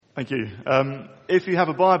Thank you. If you have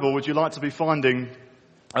a Bible, would you like to be finding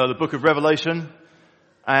the book of Revelation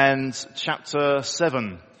and chapter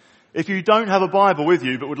 7? If you don't have a Bible with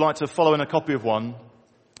you but would like to follow in a copy of one,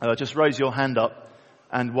 just raise your hand up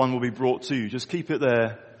and one will be brought to you. Just keep it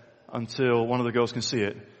there until one of the girls can see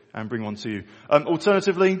it and bring one to you.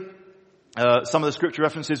 Alternatively, some of the scripture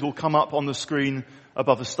references will come up on the screen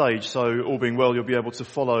above the stage, so all being well, you'll be able to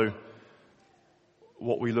follow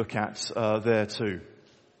what we look at there too.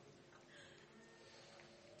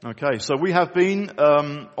 Okay, so we have been,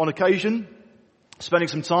 on occasion, spending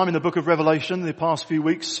some time in the book of Revelation the past few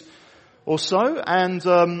weeks or so, and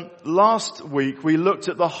last week we looked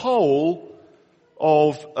at the whole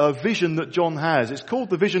of a vision that John has. It's called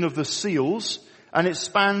the vision of the seals, and it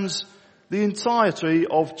spans the entirety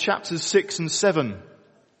of chapters 6 and 7.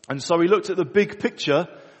 And so we looked at the big picture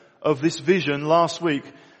of this vision last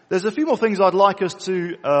week. There's a few more things I'd like us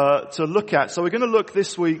to look at. So we're going to look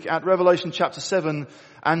this week at Revelation chapter 7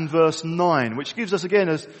 and verse 9, which gives us again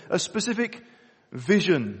a specific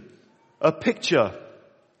vision, a picture,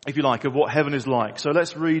 if you like, of what heaven is like. So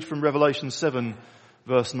let's read from Revelation 7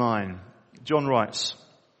 verse 9. John writes,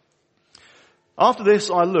 "After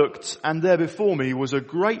this I looked, and there before me was a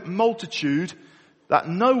great multitude that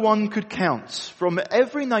no one could count, from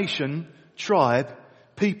every nation, tribe,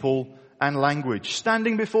 people, and language,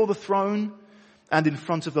 standing before the throne and in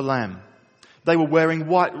front of the Lamb. They were wearing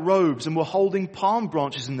white robes and were holding palm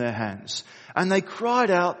branches in their hands. And they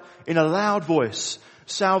cried out in a loud voice,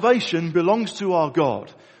 'Salvation belongs to our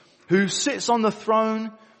God, who sits on the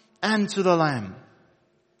throne and to the Lamb.'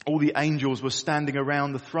 All the angels were standing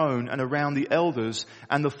around the throne and around the elders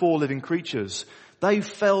and the 4 living creatures. They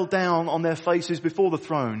fell down on their faces before the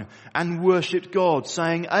throne and worshipped God,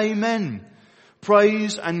 saying, 'Amen.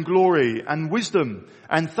 Praise and glory and wisdom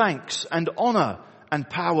and thanks and honor and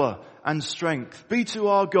power and strength be to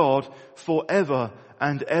our God forever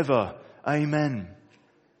and ever. Amen.'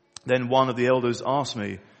 Then one of the elders asked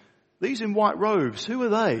me, 'These in white robes, who are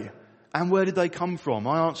they? And where did they come from?'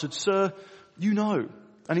 I answered, 'Sir, you know.'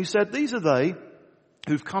 And he said, 'These are they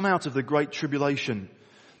who've come out of the great tribulation.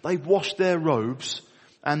 They've washed their robes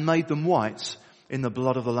and made them white in the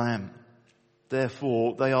blood of the Lamb.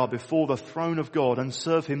 Therefore, they are before the throne of God and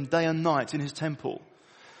serve him day and night in his temple.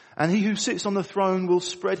 And he who sits on the throne will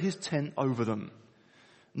spread his tent over them.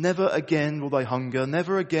 Never again will they hunger,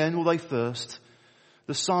 never again will they thirst.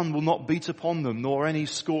 The sun will not beat upon them, nor any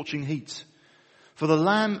scorching heat. For the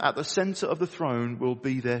Lamb at the center of the throne will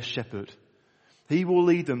be their shepherd. He will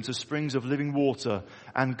lead them to springs of living water,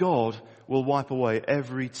 and God will wipe away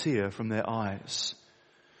every tear from their eyes.'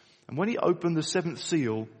 And when he opened the 7th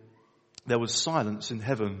seal, there was silence in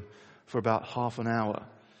heaven for about half an hour.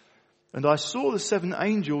 And I saw the 7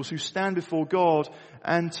 angels who stand before God,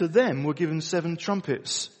 and to them were given 7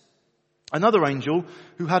 trumpets. Another angel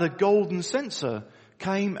who had a golden censer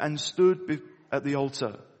came and stood at the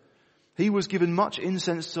altar. He was given much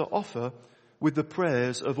incense to offer with the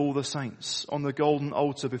prayers of all the saints on the golden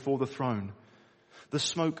altar before the throne. The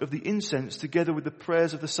smoke of the incense together with the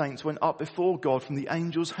prayers of the saints went up before God from the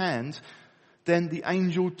angel's hand. Then the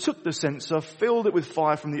angel took the censer, filled it with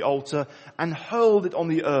fire from the altar, and hurled it on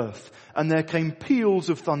the earth. And there came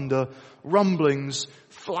peals of thunder, rumblings,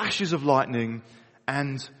 flashes of lightning,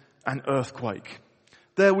 and an earthquake."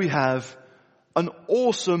 There we have an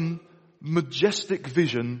awesome, majestic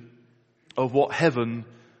vision of what heaven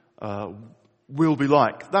will be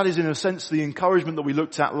like. That is, in a sense, the encouragement that we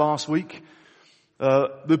looked at last week.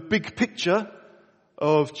 The big picture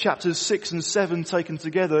of chapters 6 and 7 taken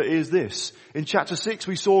together is this. In chapter 6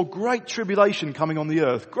 we saw great tribulation coming on the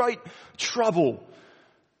earth, great trouble,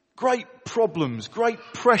 great problems, great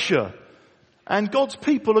pressure. And God's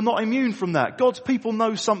people are not immune from that. God's people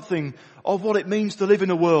know something of what it means to live in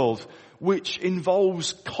a world which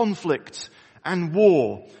involves conflict and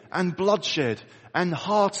war and bloodshed and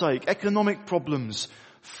heartache, economic problems,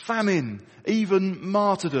 famine, even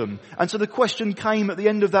martyrdom. And so the question came at the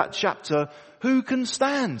end of that chapter, who can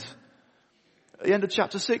stand? At the end of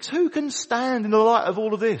chapter 6, who can stand in the light of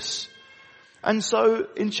all of this? And so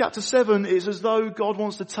in chapter 7, it's as though God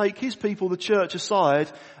wants to take his people, the church,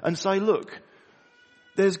 aside and say, look,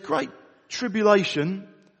 there's great tribulation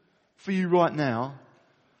for you right now,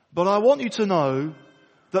 but I want you to know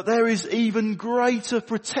that there is even greater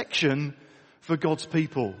protection for God's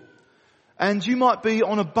people. And you might be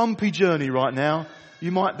on a bumpy journey right now.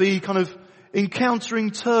 You might be kind of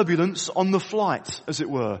encountering turbulence on the flight, as it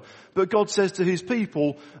were. But God says to his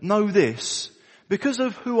people, know this, because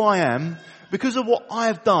of who I am, because of what I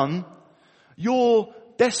have done, your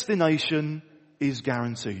destination is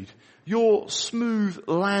guaranteed. Your smooth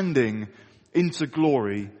landing into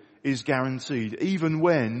glory is guaranteed, even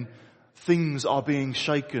when things are being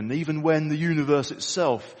shaken, even when the universe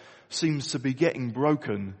itself seems to be getting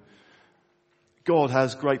broken. God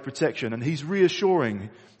has great protection, and he's reassuring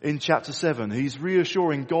in chapter 7. He's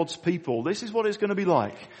reassuring God's people. This is what it's going to be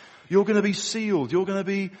like. You're going to be sealed. You're going to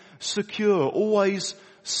be secure, always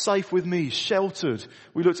safe with me, sheltered.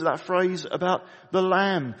 We looked at that phrase about the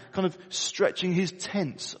Lamb kind of stretching his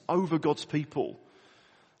tents over God's people.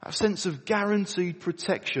 A sense of guaranteed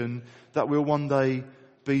protection that will one day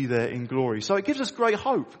be there in glory. So it gives us great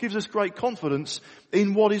hope, gives us great confidence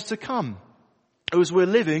in what is to come. As we're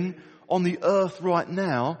living on the earth right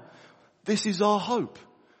now, this is our hope.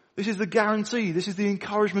 This is the guarantee. This is the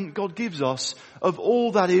encouragement God gives us of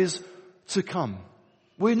all that is to come.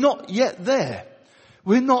 We're not yet there.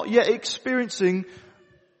 We're not yet experiencing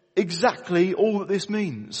exactly all that this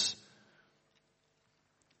means.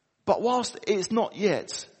 But whilst it's not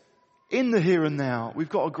yet, in the here and now, we've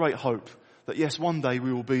got a great hope that yes, one day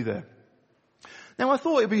we will be there. Now I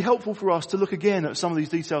thought it would be helpful for us to look again at some of these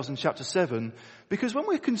details in chapter 7, because when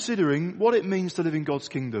we're considering what it means to live in God's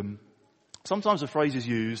kingdom, sometimes the phrase is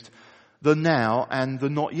used, the now and the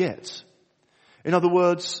not yet. In other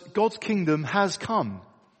words, God's kingdom has come.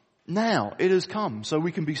 Now it has come. So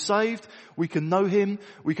we can be saved, we can know him,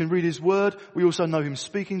 we can read his word, we also know him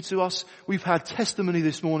speaking to us. We've had testimony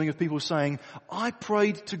this morning of people saying, I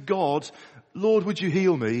prayed to God, Lord, would you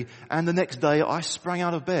heal me? And the next day I sprang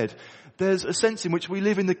out of bed. There's a sense in which we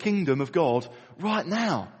live in the kingdom of God right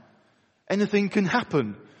now. Anything can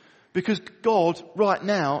happen because God right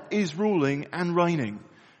now is ruling and reigning.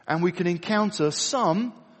 And we can encounter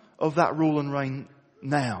some of that rule and reign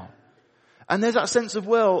now. And there's that sense of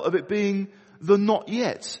it being the not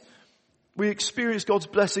yet. We experience God's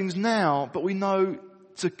blessings now, but we know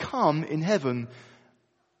to come in heaven,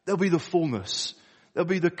 there'll be the fullness. There'll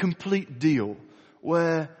be the complete deal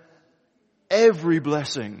where every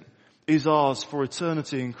blessing is ours for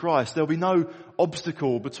eternity in Christ. There'll be no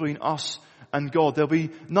obstacle between us and God. There'll be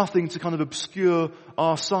nothing to kind of obscure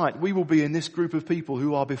our sight. We will be in this group of people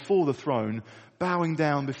who are before the throne, bowing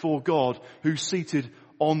down before God who's seated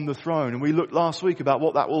on the throne. And we looked last week about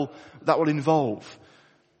what that will involve.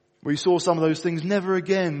 We saw some of those things. Never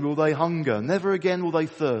again will they hunger. Never again will they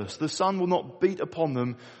thirst. The sun will not beat upon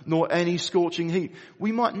them, nor any scorching heat.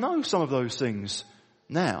 We might know some of those things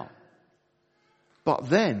now.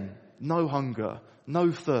 But then, no hunger,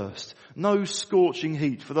 no thirst, no scorching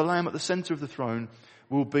heat, for the Lamb at the center of the throne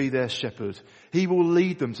will be their shepherd. He will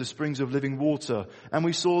lead them to springs of living water. And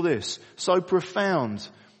we saw this. So profound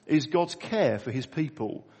is God's care for his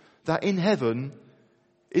people that in heaven,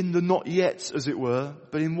 in the not yet, as it were,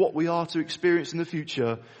 but in what we are to experience in the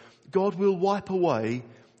future, God will wipe away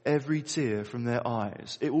every tear from their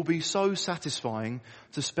eyes. It will be so satisfying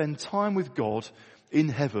to spend time with God in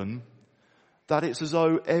heaven that it's as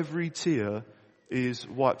though every tear is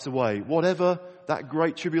wiped away. Whatever that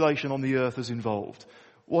great tribulation on the earth has involved,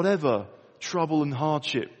 whatever trouble and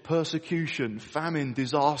hardship, persecution, famine,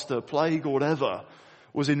 disaster, plague, or whatever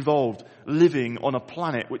was involved, living on a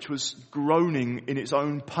planet which was groaning in its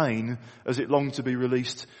own pain as it longed to be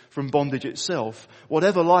released from bondage itself.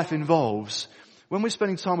 Whatever life involves, when we're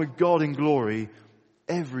spending time with God in glory,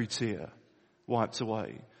 every tear wiped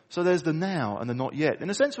away. So there's the now and the not yet. In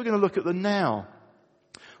a sense, we're going to look at the now.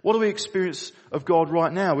 What do we experience of God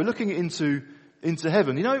right now? We're looking into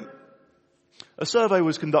heaven. You know, a survey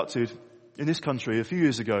was conducted in this country a few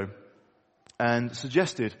years ago and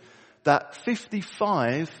suggested that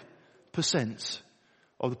 55%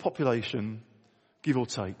 of the population, give or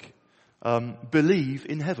take, believe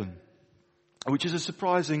in heaven, which is a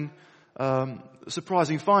surprising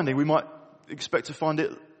finding. We might expect to find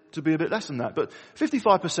it to be a bit less than that, but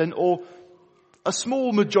 55% or a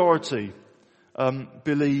small majority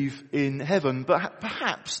believe in heaven. But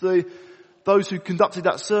perhaps those who conducted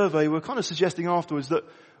that survey were kind of suggesting afterwards that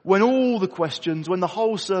when the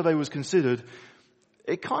whole survey was considered,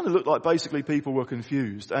 it kind of looked like basically people were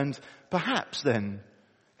confused. And perhaps then,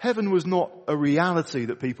 heaven was not a reality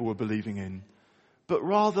that people were believing in, but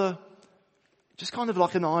rather just kind of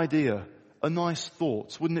like an idea, a nice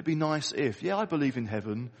thought. Wouldn't it be nice if? Yeah, I believe in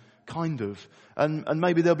heaven, kind of. And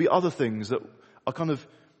maybe there'll be other things that are kind of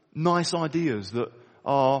nice ideas that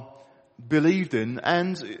are believed in.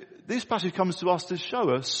 And this passage comes to us to show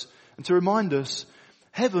us and to remind us,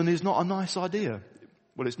 heaven is not a nice idea.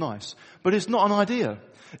 Well, it's nice, but it's not an idea.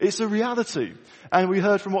 It's a reality. And we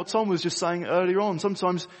heard from what Tom was just saying earlier on.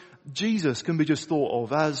 Sometimes Jesus can be just thought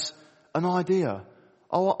of as an idea.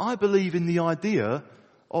 Oh, I believe in the idea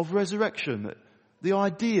of resurrection. The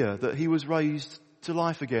idea that he was raised to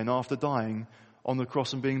life again after dying on the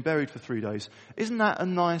cross and being buried for 3 days. Isn't that a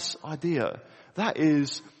nice idea? That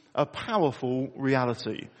is a powerful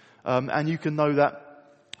reality. And you can know that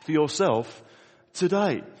for yourself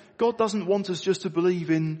today. God doesn't want us just to believe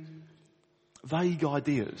in vague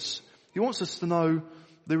ideas. He wants us to know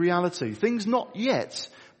the reality. Things not yet,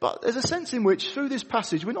 but there's a sense in which through this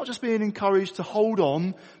passage we're not just being encouraged to hold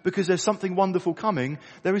on because there's something wonderful coming.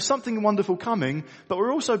 There is something wonderful coming, but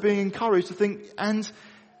we're also being encouraged to think, and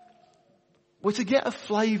we're to get a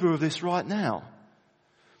flavour of this right now.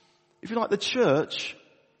 If you like, the church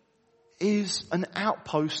is an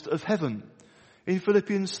outpost of heaven. In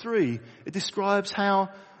Philippians 3, it describes how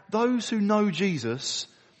those who know Jesus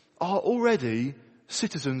are already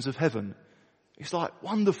citizens of heaven. It's like,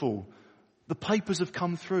 wonderful. The papers have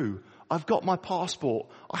come through. I've got my passport.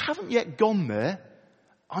 I haven't yet gone there.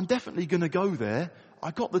 I'm definitely going to go there.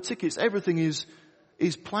 I got the tickets. Everything is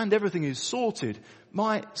planned. Everything is sorted.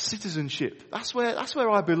 My citizenship. That's where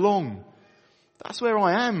I belong. That's where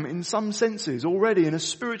I am in some senses already in a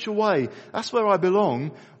spiritual way. That's where I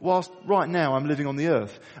belong whilst right now I'm living on the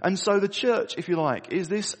earth. And so the church, if you like, is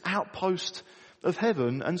this outpost of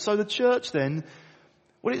heaven. And so the church then,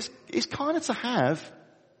 well, it's kind of to have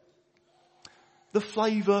the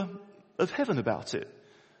flavour of heaven about it.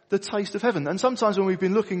 The taste of heaven. And sometimes when we've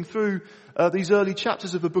been looking through these early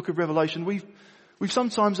chapters of the book of Revelation, we've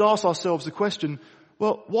sometimes asked ourselves the question,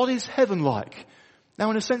 well, what is heaven like? Now,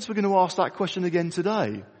 in a sense, we're going to ask that question again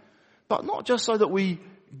today. But not just so that we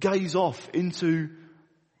gaze off into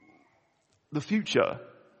the future,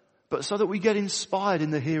 but so that we get inspired in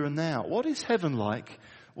the here and now. What is heaven like?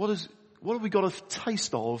 What have we got a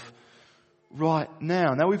taste of right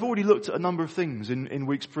now? Now, we've already looked at a number of things in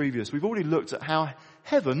weeks previous. We've already looked at how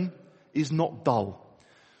heaven is not dull.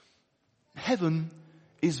 Heaven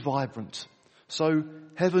is vibrant. So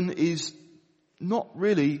heaven is not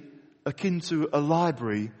really akin to a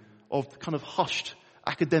library of kind of hushed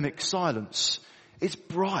academic silence. It's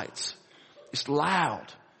bright. It's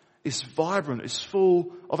loud. It's vibrant. It's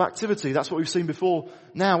full of activity. That's what we've seen before.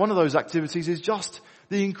 Now, one of those activities is just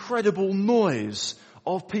the incredible noise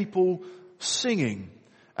of people singing.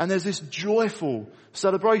 And there's this joyful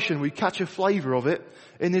celebration. We catch a flavour of it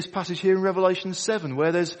in this passage here in Revelation 7,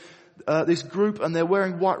 where there's this group and they're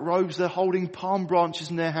wearing white robes. They're holding palm branches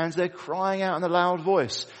in their hands. They're crying out in a loud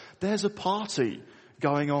voice. There's a party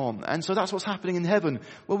going on. And so that's what's happening in heaven.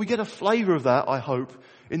 Well, we get a flavour of that, I hope,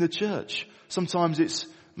 in the church. Sometimes it's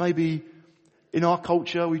maybe in our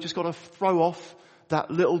culture, we've just got to throw off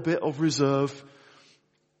that little bit of reserve.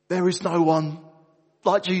 There is no one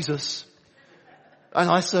like Jesus. And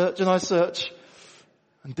I search. And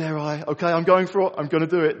I'm going for it. I'm going to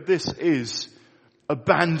do it. This is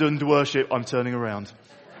abandoned worship. I'm turning around.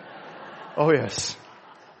 Oh yes.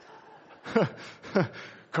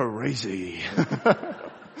 Crazy.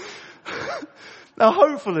 Now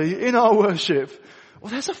hopefully in our worship, well,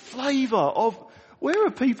 there's a flavour of where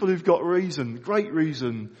are people who've got great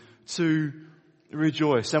reason to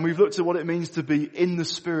rejoice. And we've looked at what it means to be in the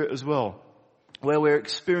Spirit as well, where we're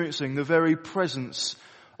experiencing the very presence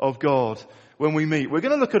of God when we meet. We're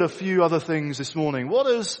going to look at a few other things this morning.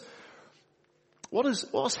 What's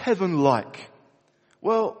heaven like?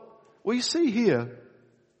 Well, we see here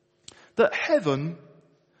that heaven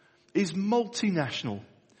is multinational.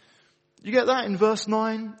 You get that in verse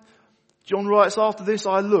 9? John writes, after this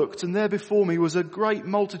I looked, and there before me was a great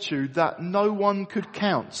multitude that no one could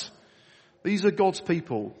count. These are God's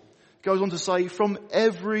people. Goes on to say, from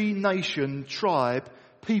every nation, tribe,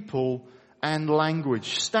 people, and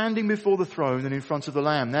language, standing before the throne and in front of the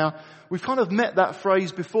Lamb. Now, we've kind of met that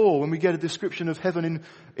phrase before when we get a description of heaven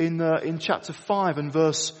in chapter 5 and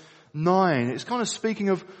verse 9. It's kind of speaking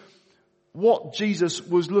of what Jesus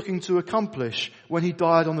was looking to accomplish when he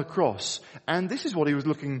died on the cross. And this is what he was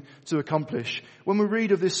looking to accomplish. When we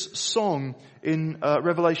read of this song in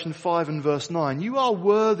Revelation 5 and verse 9, you are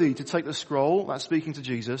worthy to take the scroll, that's speaking to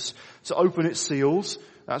Jesus, to open its seals,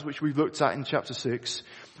 that's which we've looked at in chapter 6,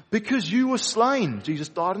 because you were slain, Jesus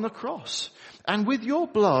died on the cross, and with your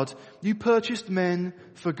blood you purchased men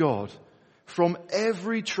for God from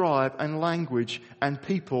every tribe and language and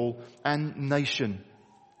people and nation.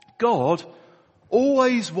 God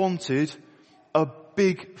always wanted a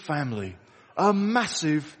big family, a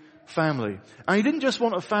massive family. And he didn't just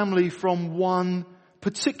want a family from one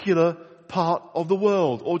particular part of the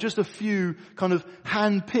world or just a few kind of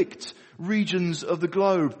hand-picked regions of the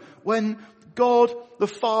globe. When God, the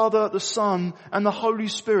Father, the Son, and the Holy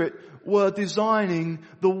Spirit were designing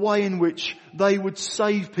the way in which they would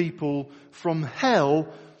save people from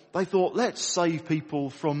hell, they thought, let's save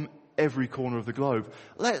people from every corner of the globe.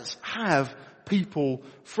 Let's have people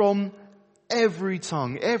from every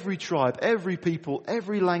tongue, every tribe, every people,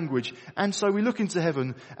 every language. And so we look into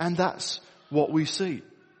heaven and that's what we see.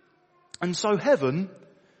 And so heaven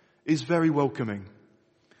is very welcoming.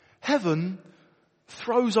 Heaven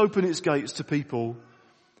throws open its gates to people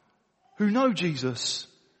who know Jesus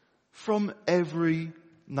from every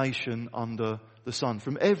nation under the sun,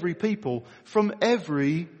 from every people, from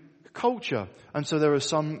every culture. And so there are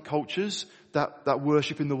some cultures that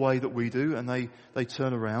worship in the way that we do, and they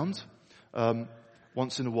turn around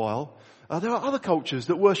once in a while. There are other cultures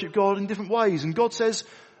that worship God in different ways, and God says,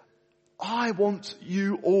 I want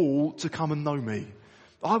you all to come and know me.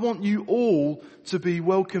 I want you all to be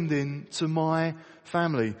welcomed in to my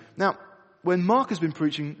family. Now, when Mark has been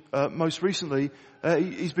preaching most recently,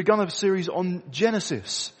 he's begun a series on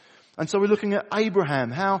Genesis. And so we're looking at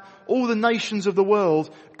Abraham, how all the nations of the world,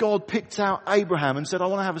 God picked out Abraham and said, I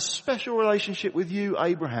want to have a special relationship with you,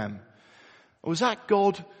 Abraham. Or was that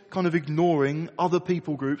God kind of ignoring other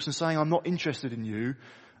people groups and saying, I'm not interested in you.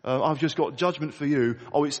 I've just got judgment for you.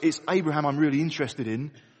 Oh, it's Abraham I'm really interested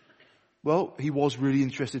in. Well, he was really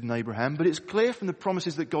interested in Abraham, but it's clear from the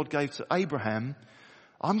promises that God gave to Abraham,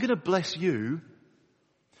 I'm going to bless you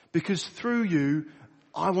because through you,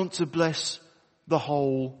 I want to bless the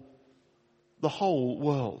whole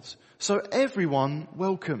world. So everyone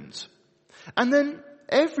welcomed. And then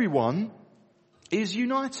everyone is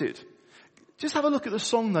united. Just have a look at the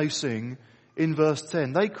song they sing in verse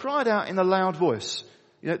 10. They cried out in a loud voice.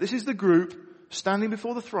 This is the group standing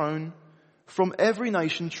before the throne from every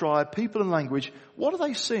nation, tribe, people and language. What do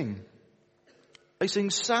they sing? They sing,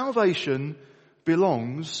 salvation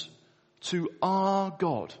belongs to our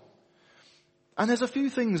God. And there's a few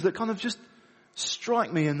things that kind of just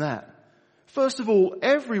strike me in that. First of all,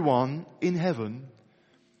 everyone in heaven,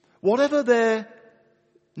 whatever their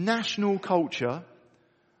national culture,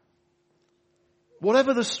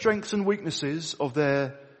 whatever the strengths and weaknesses of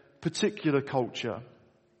their particular culture,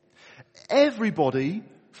 everybody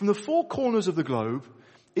from the four corners of the globe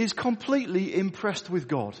is completely impressed with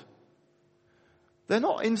God. They're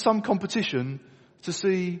not in some competition to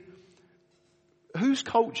see whose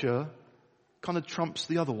culture kind of trumps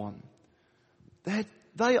the other one.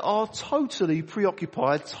 They are totally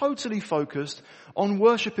preoccupied, totally focused on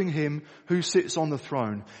worshipping Him who sits on the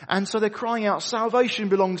throne. And so they're crying out, salvation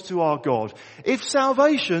belongs to our God. If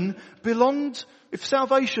salvation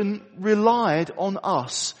relied on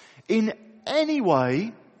us in any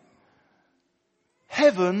way,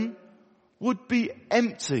 heaven would be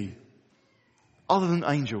empty other than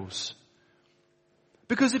angels.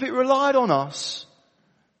 Because if it relied on us,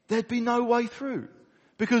 there'd be no way through.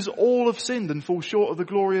 Because all have sinned and fall short of the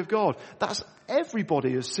glory of God. That's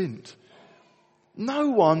everybody has sinned. No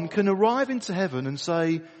one can arrive into heaven and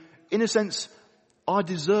say, in a sense, I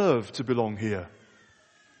deserve to belong here.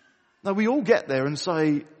 No, we all get there and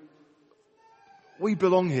say, we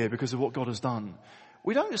belong here because of what God has done.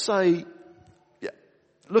 We don't say,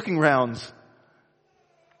 looking round,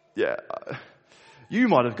 you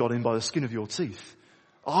might have got in by the skin of your teeth.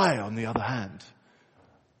 I, on the other hand,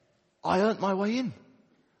 I earned my way in.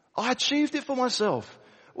 I achieved it for myself.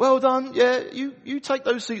 Well done. Yeah, you take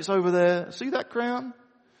those seats over there. See that crown?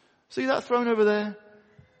 See that throne over there?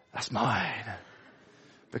 That's mine.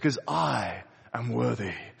 Because I am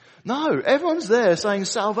worthy. No, everyone's there saying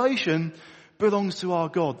salvation belongs to our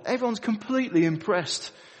God. Everyone's completely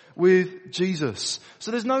impressed with Jesus.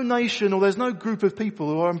 So there's no nation or there's no group of people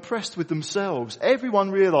who are impressed with themselves.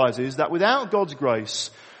 Everyone realizes that without God's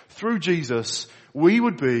grace, through Jesus, we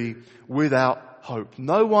would be without hope.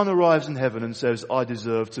 No one arrives in heaven and says, I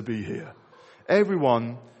deserve to be here.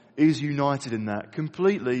 Everyone is united in that,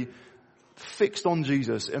 completely fixed on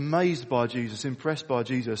Jesus, amazed by Jesus, impressed by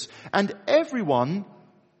Jesus. And everyone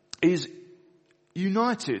is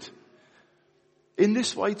united in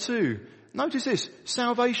this way too. Notice this,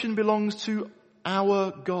 salvation belongs to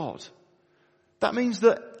our God. That means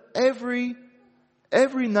that every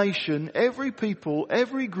nation, every people,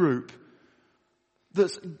 every group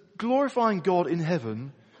that's glorifying God in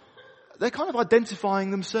heaven, they're kind of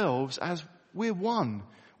identifying themselves as we're one.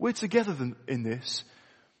 We're together in this.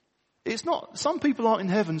 It's not, some people aren't in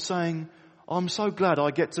heaven saying, I'm so glad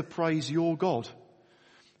I get to praise your God.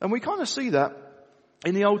 And we kind of see that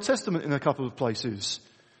in the Old Testament in a couple of places.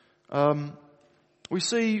 We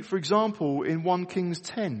see, for example, in 1 Kings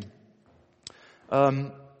 10,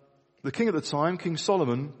 the king at the time, King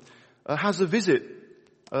Solomon, has a visit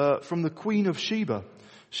from the Queen of Sheba.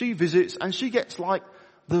 She visits and she gets like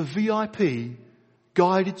the VIP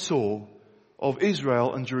guided tour of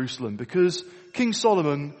Israel and Jerusalem because King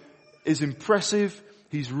Solomon is impressive,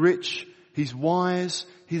 he's rich, he's wise,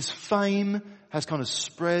 his fame has kind of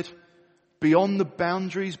spread beyond the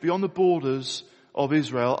boundaries, beyond the borders of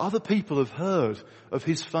Israel, other people have heard of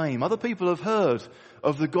his fame. Other people have heard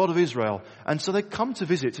of the God of Israel. And so they come to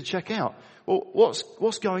visit, to check out, well,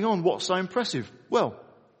 what's going on? What's so impressive? Well,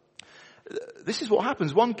 this is what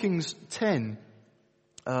happens. 1 Kings 10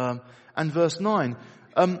 and verse 9.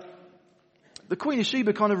 The Queen of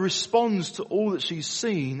Sheba kind of responds to all that she's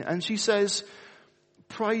seen, and she says,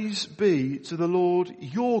 "Praise be to the Lord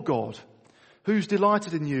your God, who's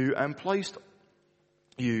delighted in you and placed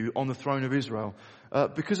you on the throne of Israel.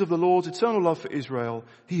 Because of the Lord's eternal love for Israel,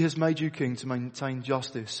 he has made you king to maintain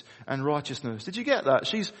justice and righteousness." Did you get that?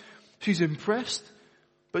 She's impressed,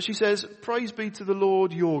 but she says, "Praise be to the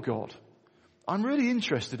Lord your God." I'm really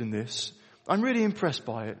interested in this. I'm really impressed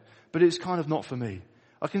by it, but it's kind of not for me.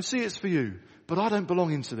 I can see it's for you, but I don't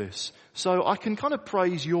belong into this. So I can kind of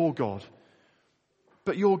praise your God,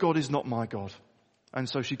 but your God is not my God. And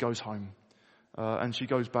so she goes home, and she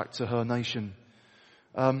goes back to her nation.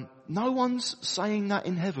 No one's saying that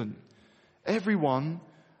in heaven. Everyone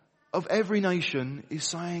of every nation is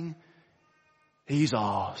saying, he's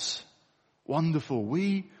ours. Wonderful.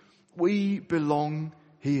 We belong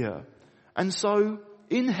here. And so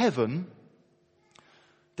in heaven,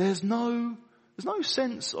 there's no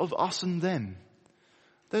sense of us and them.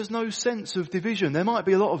 There's no sense of division. There might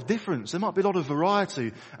be a lot of difference. There might be a lot of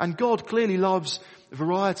variety. And God clearly loves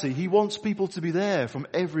variety. He wants people to be there from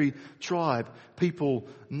every tribe, people,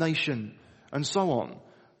 nation, and so on.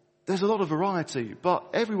 There's a lot of variety, but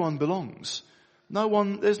everyone belongs.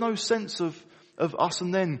 There's no sense of us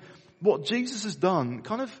and them. What Jesus has done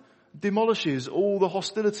kind of demolishes all the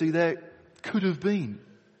hostility there could have been.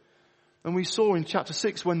 And we saw in chapter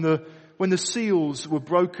 6 when the seals were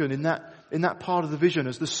broken in that part of the vision,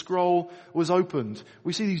 as the scroll was opened,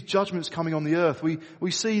 we see these judgments coming on the earth.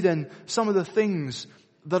 We see then some of the things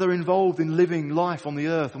that are involved in living life on the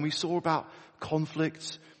earth. And we saw about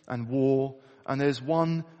conflict and war. And there's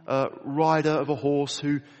one rider of a horse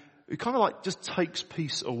who kind of like just takes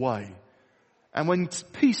peace away. And when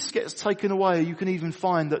peace gets taken away, you can even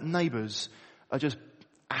find that neighbours are just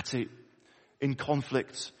at it, in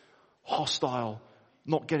conflict, hostile,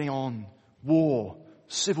 not getting on, war,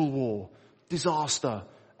 civil war, disaster,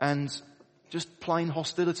 and just plain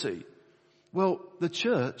hostility. Well, the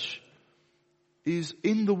church is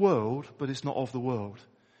in the world, but it's not of the world.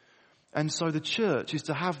 And so the church is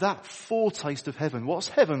to have that foretaste of heaven. What's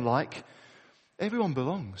heaven like? Everyone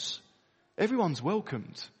belongs. Everyone's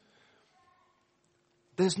welcomed.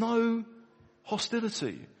 There's no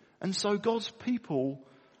hostility. And so God's people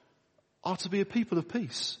are to be a people of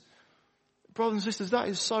peace. Brothers and sisters,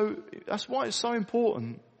 that's why it's so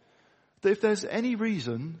important that if there's any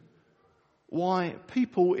reason why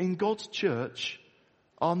people in God's church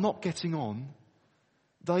are not getting on,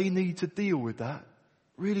 they need to deal with that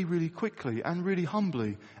really, really quickly and really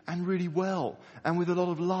humbly and really well and with a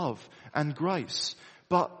lot of love and grace,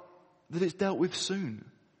 but that it's dealt with soon.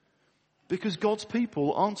 Because God's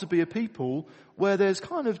people aren't to be a people where there's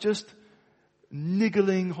kind of just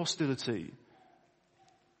niggling hostility,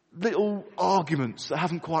 little arguments that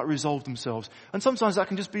haven't quite resolved themselves. And sometimes that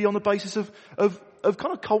can just be on the basis of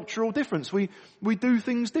kind of cultural difference. We do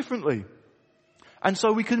things differently. And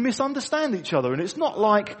so we can misunderstand each other. And it's not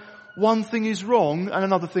like one thing is wrong and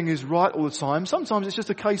another thing is right all the time. Sometimes it's just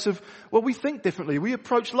a case of, well, we think differently. We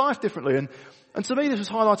approach life differently. And to me, this was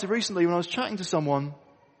highlighted recently when I was chatting to someone,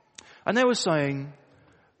 and they were saying,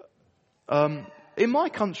 in my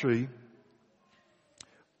country,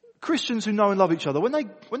 Christians who know and love each other, when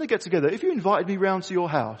they get together, if you invited me round to your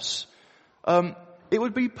house, it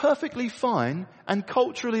would be perfectly fine and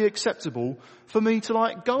culturally acceptable for me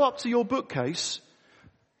to go up to your bookcase,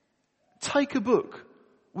 take a book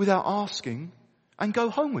without asking, and go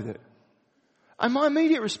home with it. And my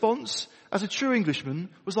immediate response as a true Englishman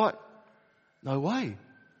was like, no way.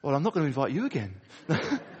 Well, I'm not going to invite you again.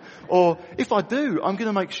 Or if I do, I'm going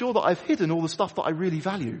to make sure that I've hidden all the stuff that I really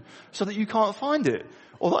value so that you can't find it.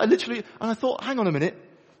 Or that and I thought, hang on a minute.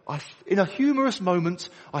 In a humorous moment,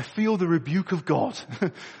 I feel the rebuke of God.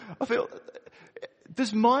 I feel,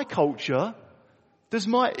 does my culture, does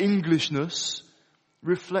my Englishness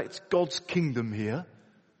reflect God's kingdom here?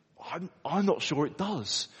 I'm not sure it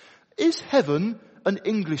does. Is heaven an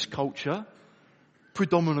English culture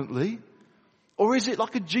predominantly? Or is it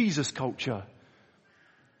like a Jesus culture?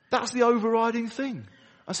 That's the overriding thing.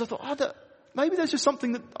 And so I thought, maybe there's just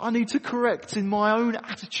something that I need to correct in my own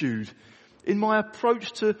attitude, in my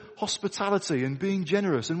approach to hospitality and being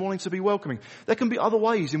generous and wanting to be welcoming. There can be other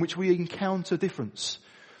ways in which we encounter difference.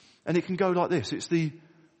 And it can go like this. It's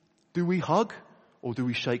do we hug or do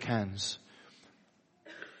we shake hands?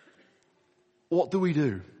 What do we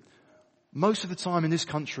do? most of the time in this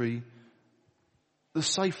country, the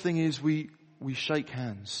safe thing is we shake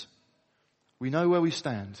hands. We know where we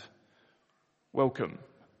stand. Welcome.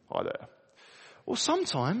 Hi there. Or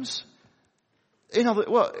sometimes,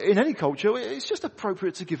 in any culture, it's just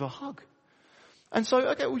appropriate to give a hug. And so,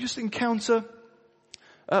 okay, we just encounter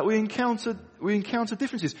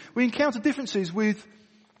differences. We encounter differences with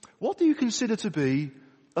what do you consider to be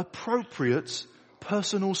appropriate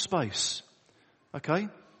personal space? Okay?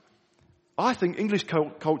 I think English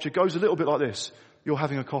culture goes a little bit like this. You're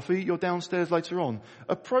having a coffee, you're downstairs later on.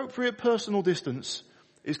 Appropriate personal distance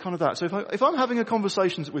is kind of that. So if I'm having a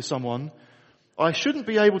conversation with someone, I shouldn't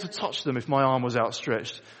be able to touch them if my arm was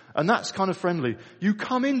outstretched. And that's kind of friendly. You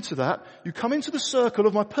come into the circle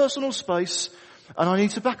of my personal space, and I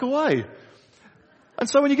need to back away. And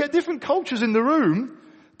so when you get different cultures in the room,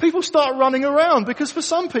 people start running around because for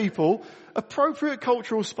some people, appropriate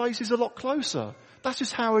cultural space is a lot closer. That's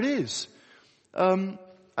just how it is. And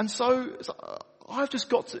so I've just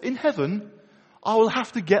got to, in heaven, I will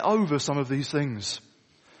have to get over some of these things.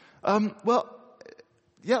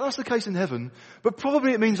 Yeah, that's the case in heaven, but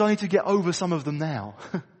probably it means I need to get over some of them now.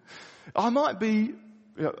 I might be,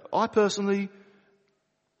 I personally,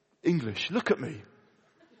 English, look at me.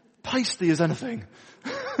 Pasty as anything.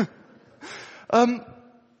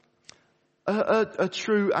 A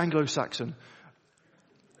true Anglo-Saxon.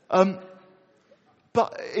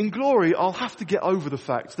 But in glory, I'll have to get over the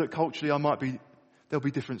fact that culturally there'll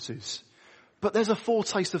be differences. But there's a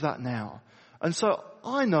foretaste of that now. And so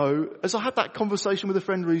I know, as I had that conversation with a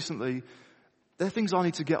friend recently, there are things I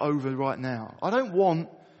need to get over right now. I don't want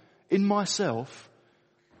in myself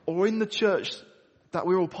or in the church that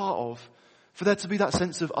we're all part of for there to be that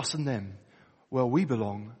sense of us and them. Well, we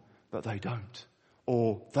belong, but they don't.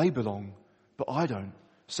 Or they belong, but I don't.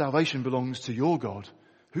 Salvation belongs to your God.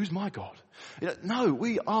 Who's my God?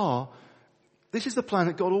 No, this is the plan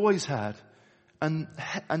that God always had. And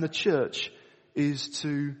the church is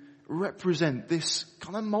to represent this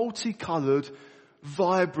kind of multicolored,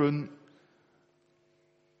 vibrant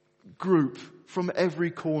group from every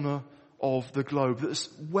corner of the globe that's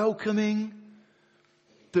welcoming,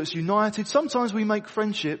 that's united. Sometimes we make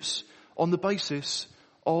friendships on the basis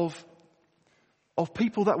of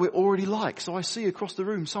people that we're already like. So I see across the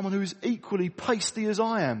room someone who is equally pasty as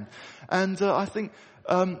I am. And I think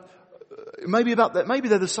maybe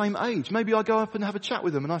they're the same age. Maybe I go up and have a chat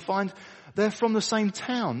with them and I find they're from the same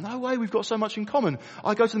town. No way, we've got so much in common.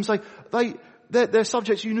 I go to them and say, their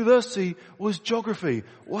subject at university was geography.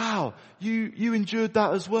 Wow, you endured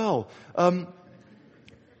that as well.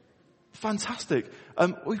 Fantastic.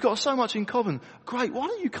 We've got so much in common. Great. Why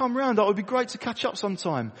don't you come round? It would be great to catch up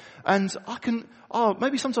sometime. And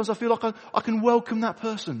maybe sometimes I feel like I can welcome that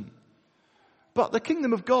person. But the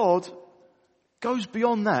kingdom of God goes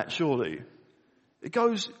beyond that, surely. It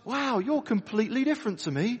goes, wow, you're completely different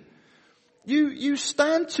to me. You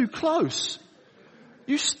stand too close.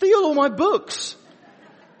 You steal all my books.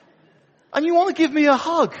 And you want to give me a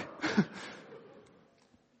hug.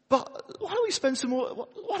 But why don't we spend some more,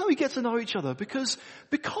 why don't we get to know each other? Because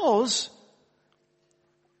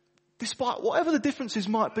despite whatever the differences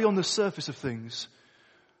might be on the surface of things,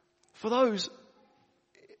 for those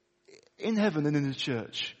in heaven and in the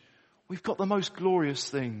church, we've got the most glorious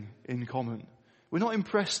thing in common. We're not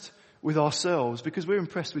impressed with ourselves because we're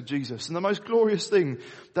impressed with Jesus. And the most glorious thing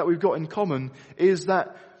that we've got in common is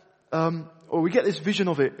that, we get this vision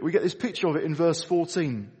of it, we get this picture of it in verse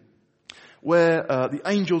 14. Where the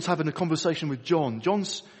angel's having a conversation with John.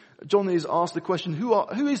 John is asked the question,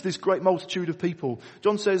 who is this great multitude of people?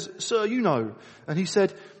 John says, Sir, you know. And he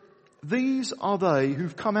said, these are they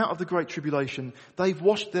who've come out of the great tribulation. They've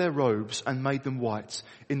washed their robes and made them white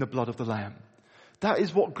in the blood of the Lamb. That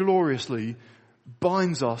is what gloriously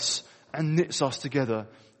binds us and knits us together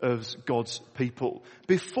as God's people.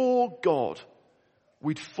 Before God,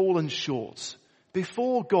 we'd fallen short.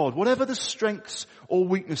 Before God, whatever the strengths or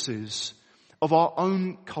weaknesses of our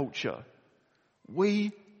own culture,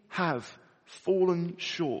 we have fallen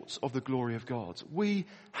short of the glory of God. We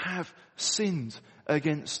have sinned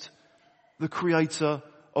against the Creator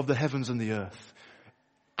of the heavens and the earth.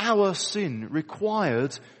 Our sin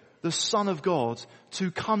required the Son of God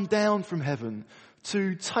to come down from heaven,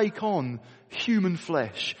 to take on human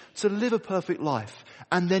flesh, to live a perfect life,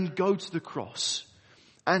 and then go to the cross.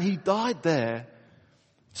 And He died there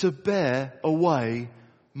to bear away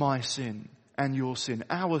my sin and your sin.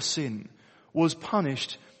 Our sin was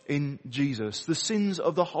punished in Jesus. The sins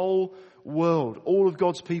of the whole world, all of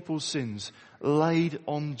God's people's sins, laid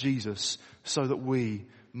on Jesus so that we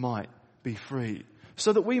might be free.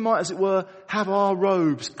 so that we might, as it were, have our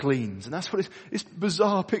robes cleansed. And that's what it's a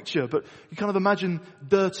bizarre picture, but you kind of imagine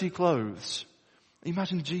dirty clothes. You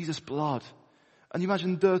imagine Jesus' blood. And you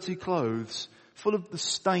imagine dirty clothes full of the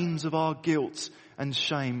stains of our guilt and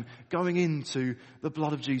shame going into the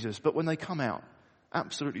blood of Jesus. But when they come out,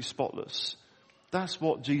 absolutely spotless. That's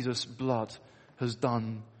what Jesus' blood has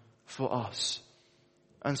done for us.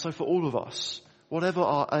 And so for all of us, whatever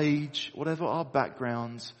our age, whatever our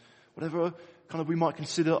backgrounds, whatever kind of we might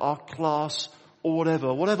consider our class or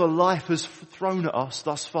whatever life has thrown at us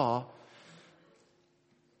thus far,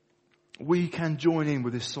 we can join in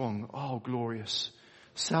with this song. Oh, glorious.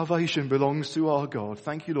 Salvation belongs to our God.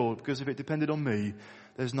 Thank you, Lord, because if it depended on me,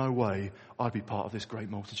 there's no way I'd be part of this great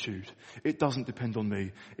multitude. It doesn't depend on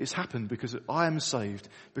me. It's happened because I am saved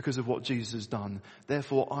because of what Jesus has done.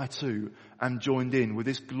 Therefore, I too am joined in with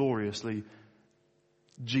this gloriously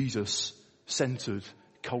Jesus-centered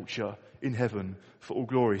culture in heaven for all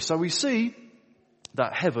glory. So we see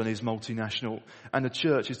that heaven is multinational and the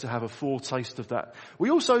church is to have a foretaste of that.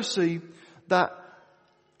 We also see that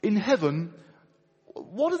in heaven,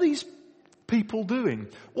 what are these people doing?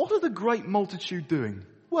 What are the great multitude doing?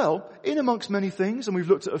 Well, in amongst many things, and we've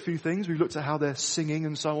looked at a few things, we've looked at how they're singing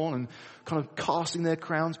and so on and kind of casting their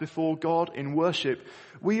crowns before God in worship.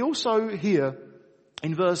 We also hear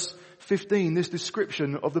in verse 15 this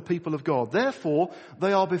description of the people of God. Therefore,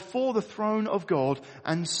 they are before the throne of God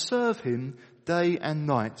and serve him day and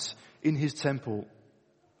night in his temple.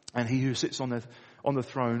 And he who sits on the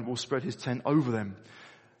throne will spread his tent over them.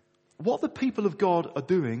 What the people of God are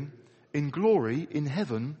doing in glory in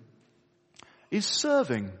heaven is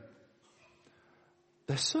serving.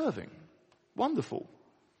 They're serving. Wonderful.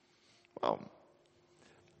 Well,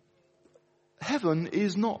 heaven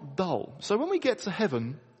is not dull. So when we get to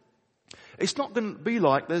heaven, it's not going to be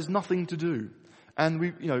like there's nothing to do.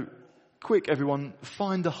 And quick everyone,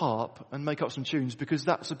 find a harp and make up some tunes because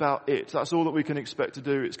that's about it. That's all that we can expect to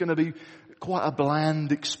do. It's going to be quite a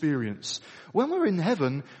bland experience. When we're in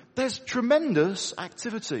heaven, there's tremendous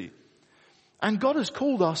activity. And God has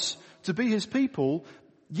called us to be his people,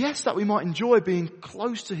 yes, that we might enjoy being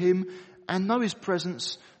close to him and know his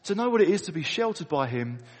presence, to know what it is to be sheltered by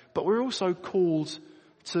him, but we're also called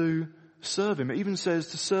to serve him. It even says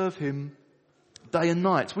to serve him day and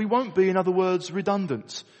night. We won't be, in other words,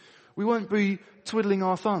 redundant. We won't be twiddling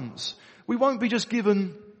our thumbs. We won't be just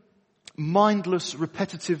given mindless,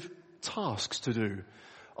 repetitive tasks to do.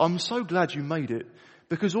 I'm so glad you made it,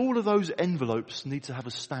 because all of those envelopes need to have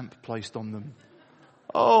a stamp placed on them.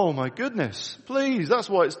 Oh my goodness, please, that's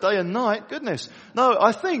why it's day and night, goodness. No,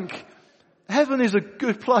 I think heaven is a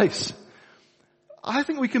good place. I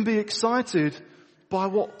think we can be excited by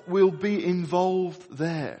what will be involved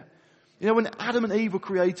there. When Adam and Eve were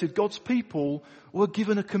created, God's people were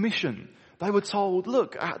given a commission. They were told,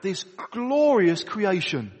 look at this glorious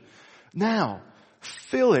creation. Now,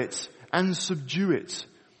 fill it and subdue it.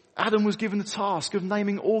 Adam was given the task of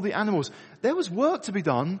naming all the animals. There was work to be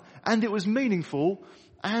done, and it was meaningful,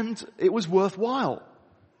 and it was worthwhile.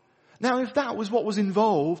 Now, if that was what was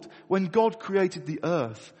involved when God created the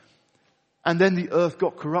earth, and then the earth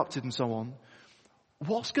got corrupted and so on,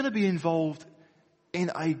 what's going to be involved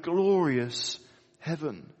in a glorious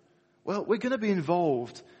heaven? Well, we're going to be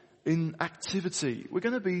involved in activity. We're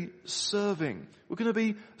going to be serving. We're going to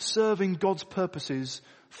be serving God's purposes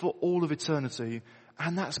for all of eternity.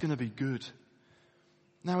 And that's going to be good.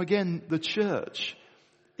 Now again, the church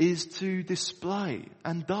is to display,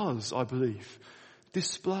 and does, I believe,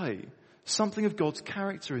 display something of God's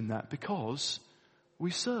character in that, because we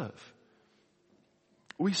serve.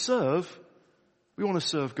 We want to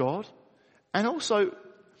serve God. And also,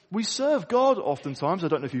 we serve God oftentimes, I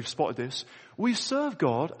don't know if you've spotted this, we serve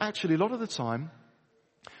God actually a lot of the time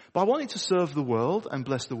by wanting to serve the world and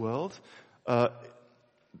bless the world,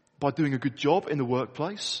 by doing a good job in the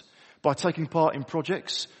workplace, by taking part in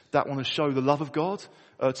projects that want to show the love of God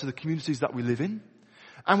to the communities that we live in.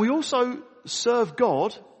 And we also serve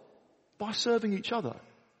God by serving each other,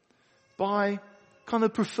 by kind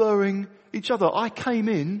of preferring each other. I came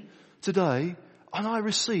in today and I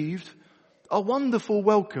received a wonderful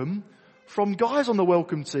welcome from guys on the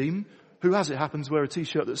welcome team who, as it happens, wear a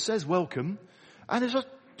t-shirt that says welcome. And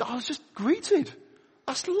I was just greeted.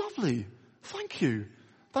 That's lovely. Thank you.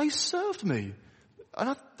 They served me.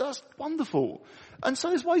 And that's wonderful. And so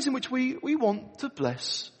there's ways in which we want to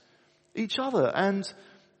bless each other. And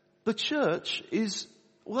the church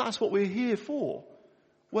that's what we're here for,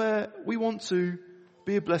 where we want to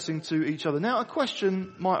be a blessing to each other. Now, a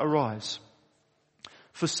question might arise,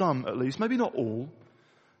 for some at least, maybe not all,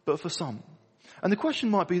 but for some. And the question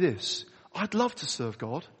might be this: I'd love to serve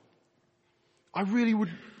God. I really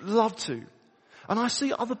would love to. And I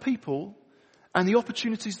see other people and the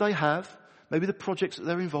opportunities they have, maybe the projects that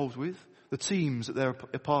they're involved with, the teams that they're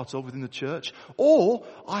a part of within the church, or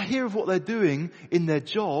I hear of what they're doing in their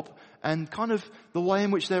job and kind of the way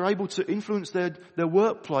in which they're able to influence their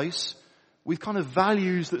workplace with kind of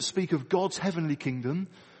values that speak of God's heavenly kingdom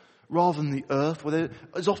rather than the earth, where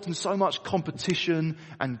there's often so much competition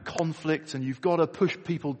and conflict and you've got to push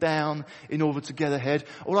people down in order to get ahead.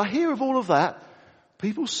 Well, I hear of all of that,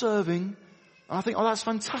 people serving, and I think, oh, that's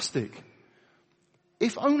fantastic.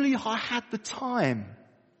 If only I had the time.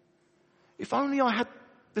 If only I had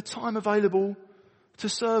the time available to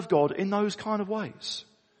serve God in those kind of ways.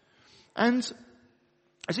 And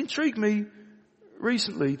it's intrigued me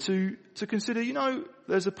recently to consider,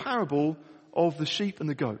 there's a parable of the sheep and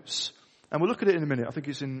the goats. And we'll look at it in a minute. I think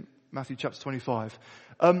it's in Matthew chapter 25.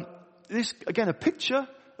 This, again, a picture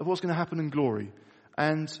of what's going to happen in glory.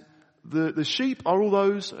 And the sheep are all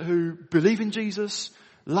those who believe in Jesus,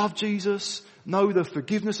 love Jesus, know the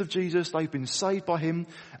forgiveness of Jesus. They've been saved by him.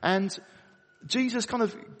 And Jesus kind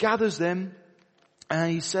of gathers them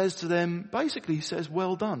and he says to them, basically he says,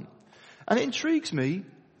 well done. And it intrigues me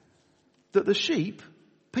that the sheep,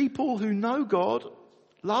 people who know God,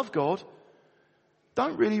 love God,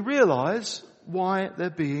 don't really realize why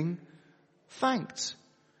they're being thanked.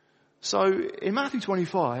 So in Matthew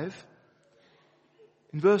 25,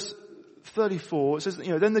 in verse 34, it says,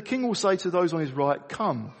 then the king will say to those on his right,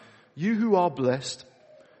 come, you who are blessed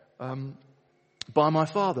by my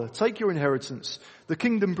Father, take your inheritance, the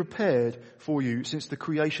kingdom prepared for you since the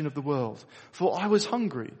creation of the world. For I was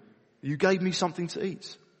hungry, you gave me something to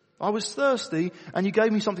eat. I was thirsty, and you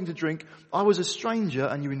gave me something to drink. I was a stranger,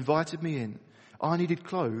 and you invited me in. I needed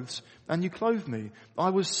clothes, and you clothed me. I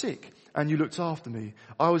was sick, and you looked after me.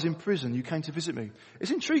 I was in prison, you came to visit me.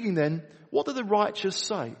 It's intriguing then, what do the righteous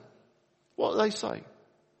say? What do they say?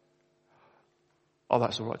 Oh,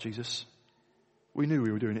 that's all right, Jesus. We knew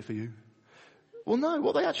we were doing it for you. Well, no,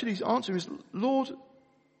 what they actually answer is, Lord,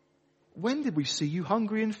 when did we see you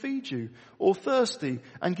hungry and feed you, or thirsty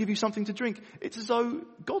and give you something to drink? It's as though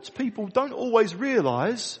God's people don't always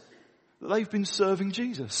realize that they've been serving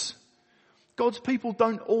Jesus. God's people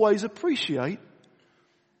don't always appreciate,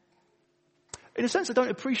 in a sense, they don't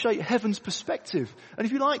appreciate heaven's perspective. And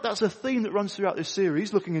if you like, that's a theme that runs throughout this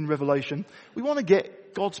series, looking in Revelation. We want to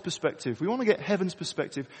get God's perspective. We want to get heaven's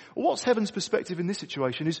perspective. Well, what's heaven's perspective in this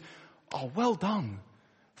situation is, oh, well done.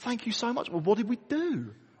 Thank you so much. Well, what did we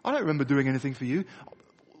do? I don't remember doing anything for you.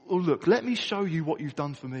 Well, look, let me show you what you've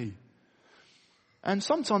done for me. And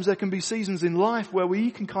sometimes there can be seasons in life where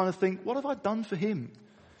we can kind of think, what have I done for him?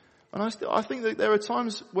 And I think that there are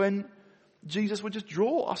times when Jesus would just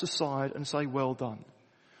draw us aside and say, well done.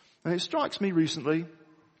 And it strikes me recently,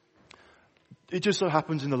 it just so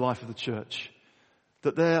happens in the life of the church,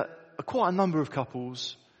 that there are quite a number of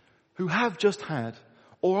couples who have just had,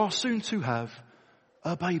 or are soon to have,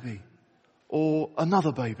 a baby, or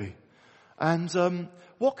another baby. And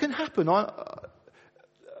what can happen?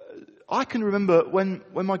 I can remember when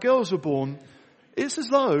my girls were born, it's as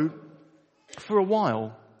though, for a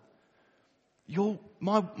while,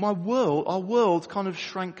 our world kind of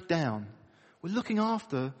shrank down. We're looking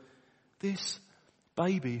after this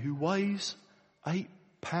baby who weighs 8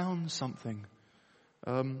 pounds something,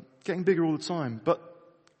 getting bigger all the time. But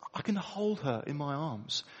I can hold her in my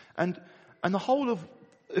arms, and the whole of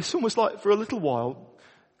it's almost like for a little while,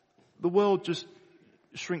 the world just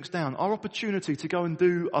shrinks down. Our opportunity to go and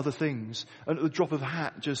do other things, and at the drop of a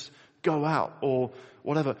hat, just go out or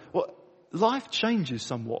whatever. Well, life changes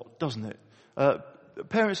somewhat, doesn't it?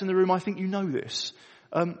 Parents in the room, I think you know this.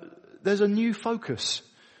 There's a new focus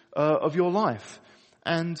of your life,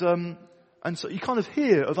 and so you kind of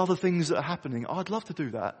hear of other things that are happening. Oh, I'd love to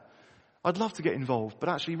do that. I'd love to get involved, but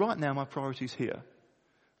actually, right now, my priority is here.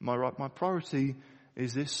 My priority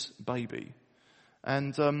is this baby,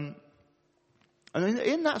 and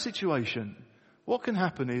in that situation, what can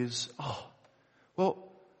happen is, a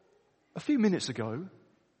few minutes ago,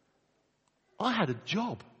 I had a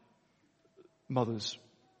job. Mothers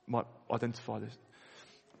might identify this.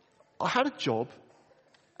 I had a job,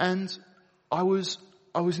 and I was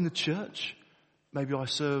in the church. Maybe I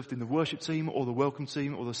served in the worship team, or the welcome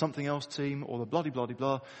team, or the something else team, or the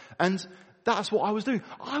bloody-bloody-blah. And that's what I was doing.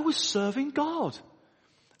 I was serving God.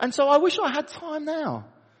 And so I wish I had time now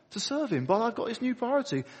to serve him, but I've got this new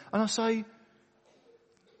priority. And I say,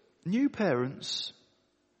 new parents,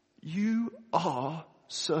 you are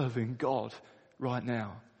serving God right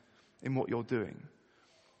now in what you're doing.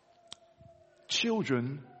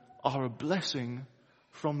 Children are a blessing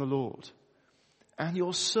from the Lord. And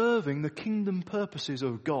you're serving the kingdom purposes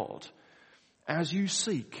of God as you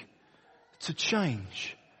seek to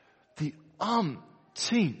change the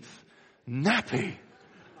umpteenth nappy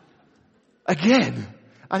again.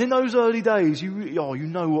 And in those early days, you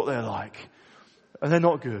know what they're like. And they're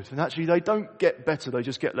not good. And actually they don't get better, they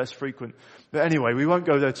just get less frequent. But anyway, we won't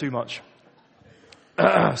go there too much.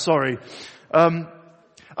 Sorry. And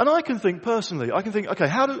I can think personally, okay,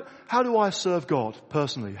 how do I serve God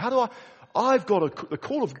personally? I've got the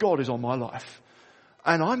call of God is on my life.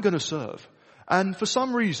 And I'm going to serve. And for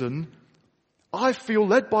some reason, I feel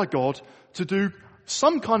led by God to do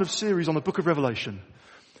some kind of series on the book of Revelation.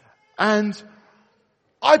 And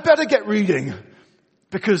I better get reading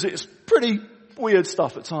because it's pretty weird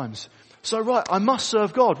stuff at times. So right, I must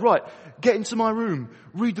serve God. Right, get into my room,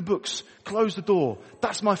 read the books, close the door.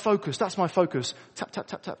 That's my focus. Tap, tap,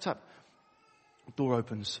 tap, tap, tap. Door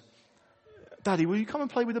opens. Daddy, will you come and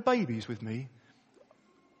play with the babies with me?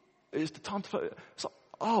 It's the time to play. It's like,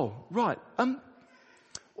 oh, right.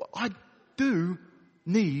 I do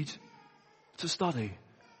need to study,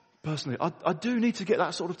 personally. I do need to get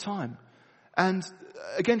that sort of time. And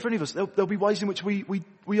again, for any of us, there'll be ways in which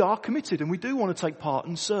we are committed and we do want to take part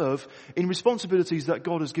and serve in responsibilities that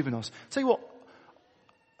God has given us. Tell you what,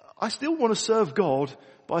 I still want to serve God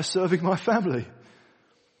by serving my family.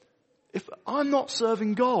 If I'm not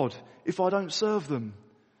serving God, if I don't serve them,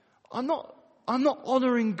 I'm not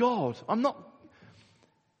honoring God. I'm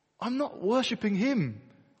not worshipping Him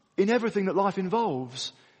in everything that life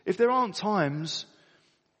involves. If there aren't times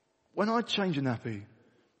when I change a nappy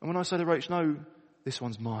and when I say to Rach, no, this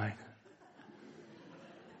one's mine.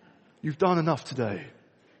 You've done enough today.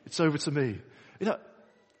 It's over to me.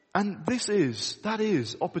 And that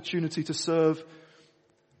is opportunity to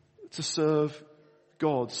serve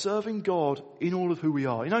God. Serving God in all of who we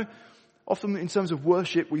are. Often in terms of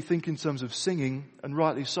worship, we think in terms of singing, and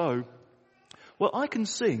rightly so. Well, I can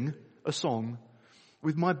sing a song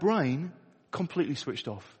with my brain completely switched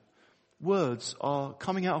off. Words are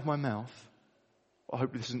coming out of my mouth. I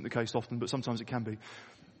hope this isn't the case often, but sometimes it can be.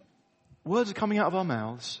 Words are coming out of our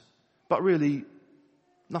mouths, but really,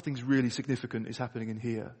 nothing's really significant is happening in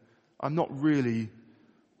here. I'm not really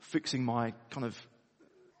fixing my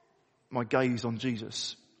gaze on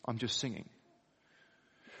Jesus. I'm just singing.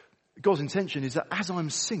 God's intention is that as I'm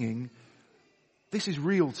singing, this is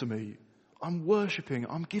real to me. I'm worshipping.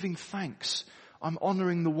 I'm giving thanks. I'm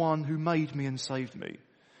honouring the one who made me and saved me.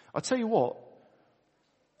 I tell you what,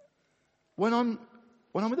 when I'm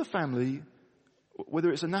with a family,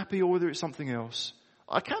 whether it's a nappy or whether it's something else,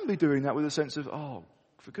 I can be doing that with a sense of, oh,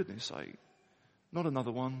 for goodness sake, not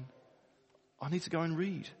another one. I need to go and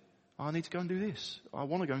read. I need to go and do this. I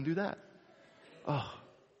want to go and do that. Oh.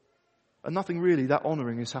 And nothing really that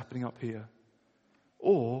honouring is happening up here.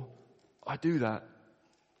 Or I do that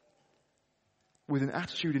with an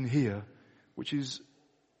attitude in here which is,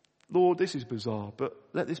 Lord, this is bizarre, but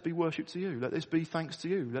let this be worship to you. Let this be thanks to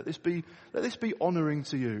you. Let this be honouring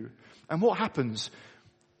to you. And what happens?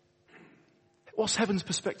 What's heaven's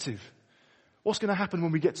perspective? What's going to happen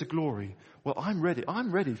when we get to glory? Well, I'm ready.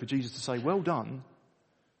 I'm ready for Jesus to say, well done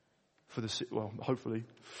hopefully.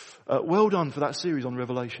 Well done for that series on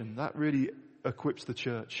Revelation. That really equips the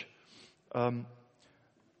church.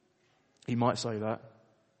 He might say that.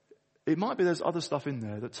 It might be there's other stuff in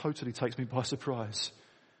there that totally takes me by surprise.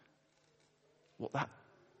 What,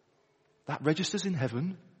 that registers in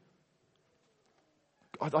heaven?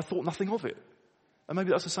 I thought nothing of it. And maybe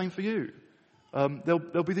that's the same for you.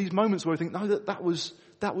 There'll be these moments where I think, no, that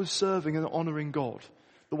was serving and honouring God.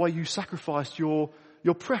 The way you sacrificed your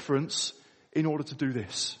preference in order to do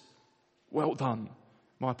this. Well done,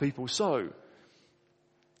 my people. So,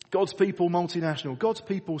 God's people, multinational. God's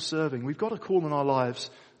people serving. We've got a call in our lives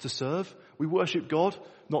to serve. We worship God,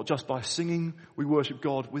 not just by singing. We worship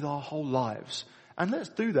God with our whole lives. And let's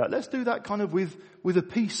do that. Let's do that kind of with a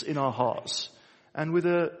peace in our hearts. And with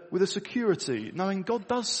a security, knowing God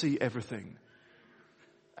does see everything.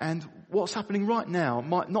 And what's happening right now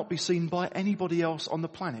might not be seen by anybody else on the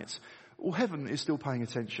planet. Well, heaven is still paying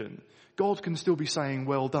attention. God can still be saying,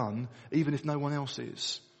 well done, even if no one else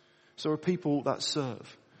is. So are people that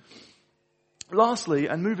serve. Lastly,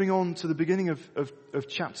 and moving on to the beginning of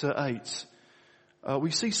chapter 8,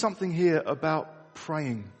 we see something here about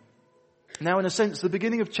praying. Now, in a sense, the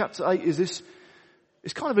beginning of chapter 8 is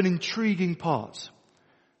kind of an intriguing part,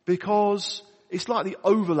 because it's like the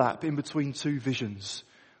overlap in between two visions.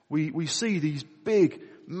 We see these big,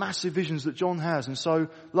 massive visions that John has. And so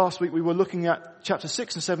last week we were looking at chapter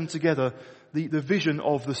 6 and 7 together, the vision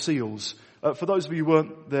of the seals. For those of you who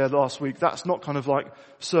weren't there last week, that's not kind of like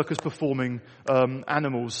circus performing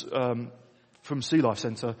animals from Sea Life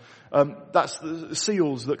Centre. That's the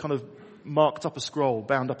seals that kind of marked up a scroll,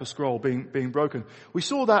 bound up a scroll being broken. We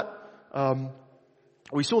saw that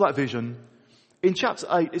vision. In chapter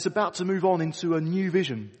 8, it's about to move on into a new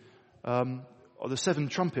vision, of the 7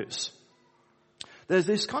 trumpets. There's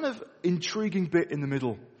this kind of intriguing bit in the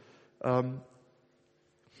middle.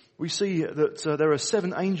 We see that there are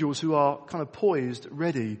 7 angels who are kind of poised,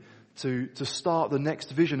 ready to start the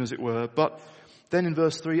next vision, as it were. But then in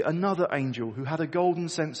verse 3, another angel who had a golden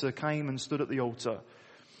censer came and stood at the altar.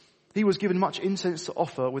 He was given much incense to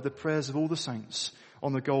offer with the prayers of all the saints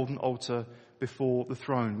on the golden altar before the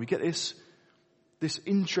throne. We get this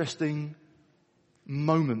interesting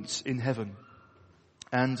moment in heaven.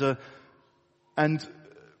 And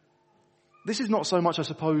this is not so much, I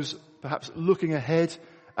suppose, perhaps looking ahead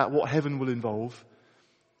at what heaven will involve.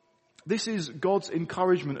 This is God's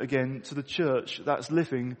encouragement again to the church that's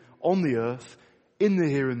living on the earth, in the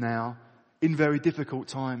here and now, in very difficult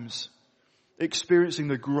times, experiencing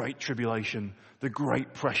the great tribulation, the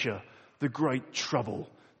great pressure, the great trouble,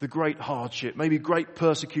 the great hardship, maybe great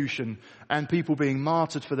persecution, and people being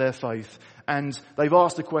martyred for their faith. And they've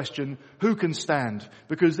asked the question, who can stand?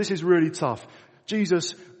 Because this is really tough.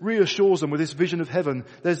 Jesus reassures them with this vision of heaven.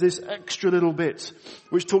 There's this extra little bit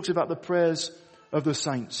which talks about the prayers of the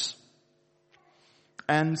saints.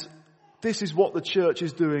 And this is what the church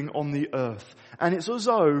is doing on the earth. And it's as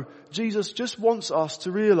though Jesus just wants us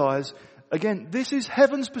to realize, again, this is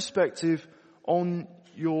heaven's perspective on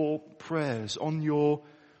your prayers, on your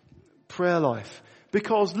prayer life.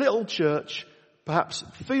 Because little church, perhaps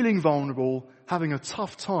feeling vulnerable, having a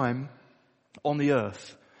tough time on the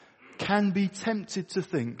earth, can be tempted to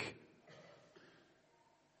think,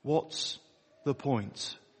 what's the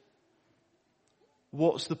point?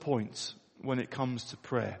 What's the point when it comes to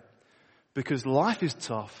prayer? Because life is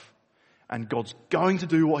tough and God's going to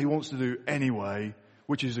do what he wants to do anyway,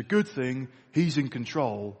 which is a good thing. He's in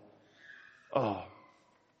control.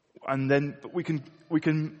 And then we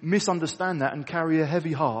can misunderstand that and carry a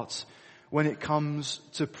heavy heart when it comes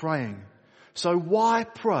to praying. So why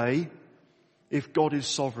pray if God is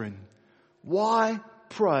sovereign? Why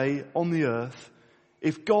pray on the earth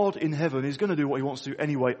if God in heaven is going to do what he wants to do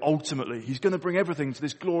anyway, ultimately? He's going to bring everything to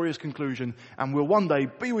this glorious conclusion and we'll one day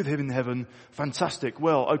be with him in heaven. Fantastic.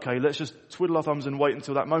 Well, okay, let's just twiddle our thumbs and wait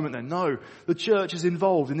until that moment then. No, the church is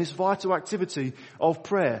involved in this vital activity of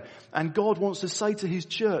prayer. And God wants to say to his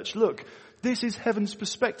church, look, this is heaven's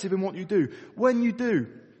perspective in what you do. When you do,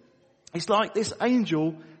 it's like this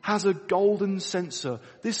angel has a golden censer.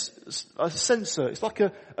 A censer, it's like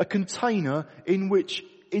a container in which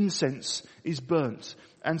incense is burnt.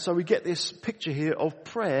 And so we get this picture here of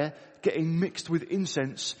prayer getting mixed with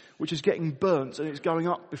incense, which is getting burnt and it's going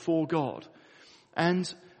up before God.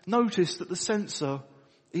 And notice that the censer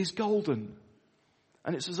is golden.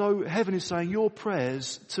 And it's as though heaven is saying, your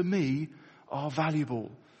prayers to me are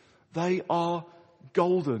valuable. They are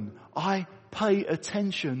golden. I pay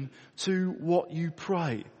attention to what you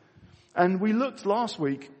pray. And we looked last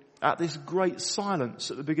week at this great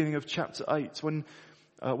silence at the beginning of chapter 8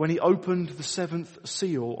 when he opened the 7th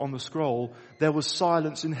seal on the scroll. There was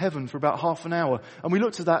silence in heaven for about half an hour. And we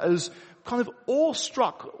looked at that as kind of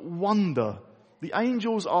awestruck wonder. The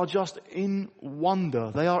angels are just in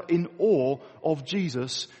wonder. They are in awe of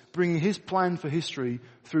Jesus bringing his plan for history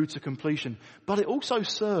through to completion. But it also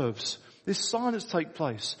serves this silence take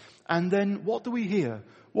place. And then what do we hear?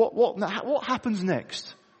 What happens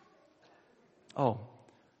next? Oh,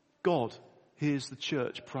 God hears the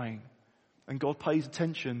church praying. And God pays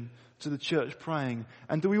attention to the church praying.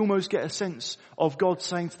 And do we almost get a sense of God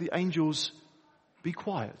saying to the angels, be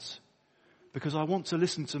quiet, because I want to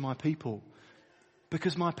listen to my people.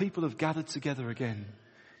 Because my people have gathered together again.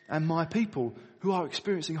 And my people who are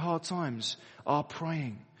experiencing hard times are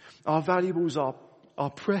praying. Our valuables are our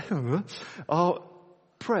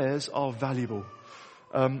prayers are valuable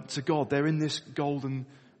to God. They're in this golden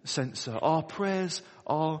censer. Our prayers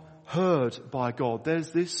are heard by God.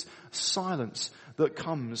 There's this silence that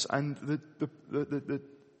comes and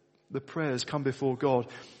the prayers come before God.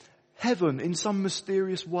 Heaven, in some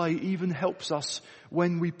mysterious way, even helps us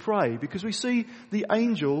when we pray, because we see the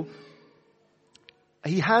angel,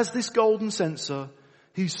 he has this golden censer,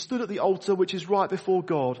 he's stood at the altar which is right before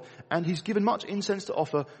God, and he's given much incense to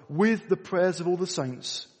offer with the prayers of all the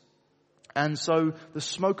saints. And so the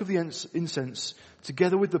smoke of the incense,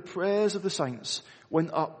 together with the prayers of the saints,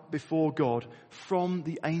 went up before God from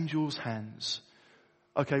the angel's hands.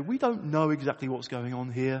 Okay, we don't know exactly what's going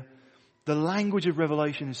on here. The language of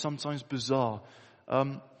Revelation is sometimes bizarre.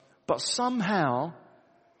 But somehow,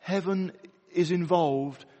 heaven is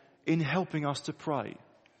involved in helping us to pray.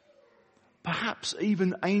 perhaps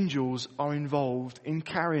even angels are involved in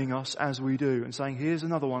carrying us as we do and saying, here's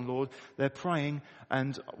another one, Lord. They're praying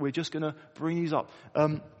and we're just going to bring these up.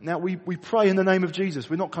 Now we pray in the name of Jesus.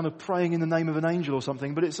 We're not kind of praying in the name of an angel or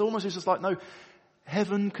something, but it's just like, no,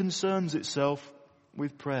 heaven concerns itself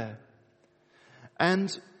with prayer.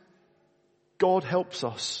 And God helps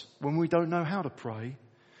us when we don't know how to pray.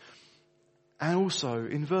 And also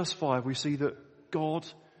in verse 5 we see that God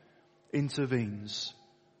intervenes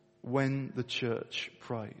when the church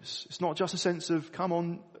prays. It's not just a sense of, come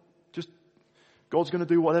on, just God's going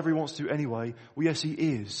to do whatever he wants to anyway. Well, yes, he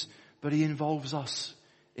is, but he involves us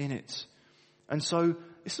in it. And so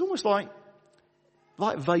it's almost like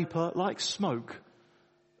vapor, like smoke.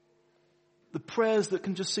 The prayers that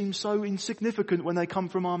can just seem so insignificant when they come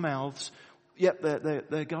from our mouths, yep,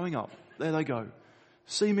 they're going up. There they go.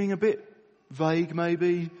 Seeming a bit vague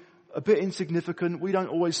maybe, a bit insignificant. We don't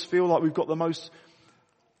always feel like we've got the most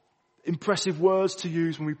impressive words to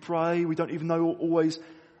use when we pray. We don't even know always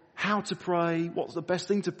how to pray, what the best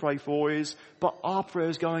thing to pray for is, but our prayer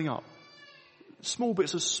is going up. Small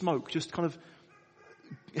bits of smoke, just kind of,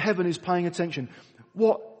 heaven is paying attention.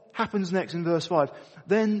 What happens next in verse 5?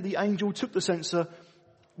 Then the angel took the censer,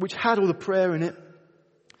 which had all the prayer in it,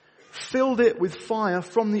 filled it with fire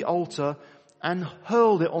from the altar, and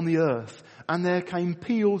hurled it on the earth. And there came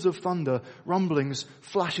peals of thunder, rumblings,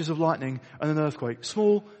 flashes of lightning, and an earthquake.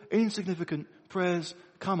 Small, insignificant prayers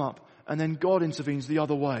come up, and then God intervenes the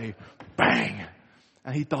other way. Bang!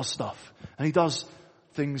 And he does stuff. And he does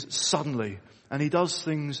things suddenly. And he does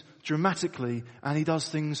things dramatically. And he does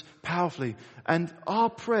things powerfully. And our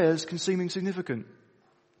prayers can seem insignificant.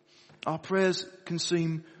 Our prayers can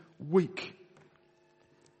seem weak.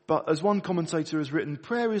 But as one commentator has written,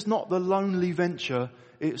 prayer is not the lonely venture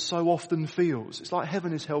it so often feels. It's like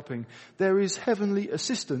heaven is helping. There is heavenly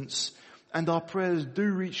assistance, and our prayers do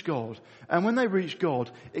reach God. And when they reach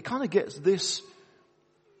God, it kind of gets this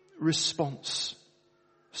response.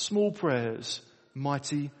 Small prayers,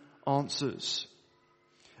 mighty answers.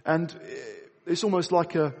 And it's almost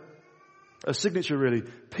like a signature really.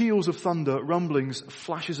 Peals of thunder, rumblings,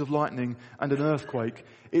 flashes of lightning, and an earthquake.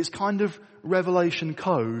 It's kind of Revelation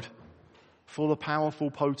code for the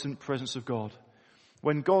powerful, potent presence of God.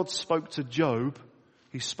 When God spoke to Job,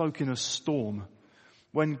 he spoke in a storm.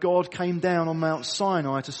 When God came down on Mount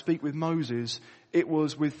Sinai to speak with Moses, it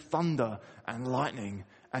was with thunder and lightning,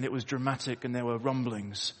 and it was dramatic, and there were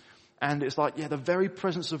rumblings. And it's like, the very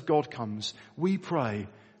presence of God comes. We pray,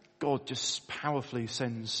 God just powerfully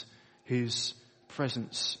sends his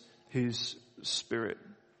presence, his spirit.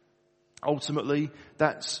 Ultimately,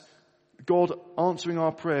 that's God answering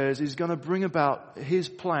our prayers is going to bring about his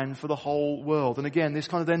plan for the whole world. And again, this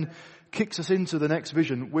kind of then kicks us into the next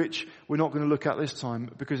vision, which we're not going to look at this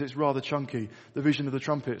time because it's rather chunky, the vision of the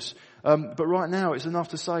trumpets. But right now, it's enough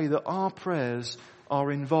to say that our prayers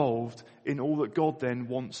are involved in all that God then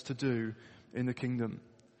wants to do in the kingdom.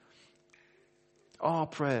 Our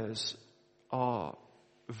prayers are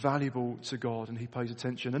valuable to God, and he pays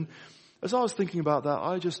attention. And as I was thinking about that,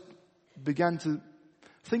 I just began to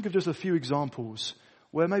think of just a few examples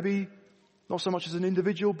where maybe not so much as an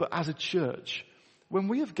individual, but as a church, when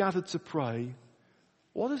we have gathered to pray,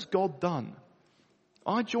 what has God done?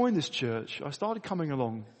 I joined this church. I started coming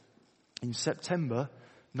along in September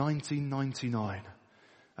 1999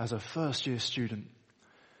 as a first year student.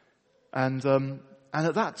 And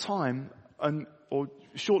at that time, or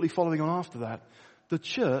shortly following on after that, the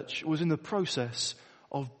church was in the process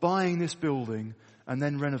of buying this building and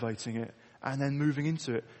then renovating it and then moving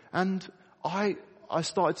into it. And I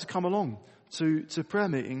started to come along to prayer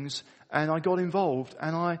meetings, and I got involved,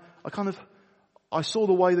 and I saw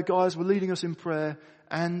the way the guys were leading us in prayer,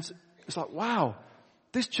 and it's like, wow,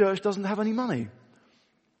 this church doesn't have any money.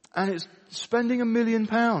 And it's spending £1 million.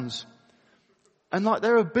 And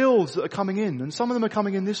there are bills that are coming in, and some of them are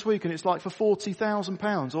coming in this week, and it's like for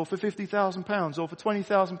 £40,000 or for £50,000 or for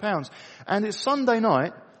 £20,000. And it's Sunday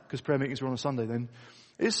night, because prayer meetings were on a Sunday then.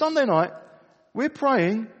 It's Sunday night, we're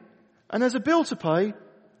praying, and there's a bill to pay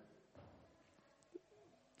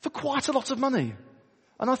for quite a lot of money.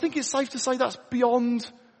 And I think it's safe to say that's beyond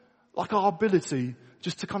our ability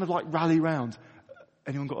just to kind of rally round.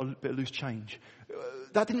 Anyone got a bit of loose change?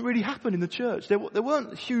 That didn't really happen in the church. There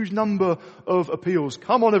weren't a huge number of appeals.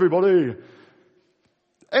 Come on, everybody.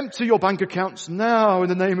 Empty your bank accounts now in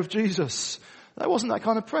the name of Jesus. There wasn't that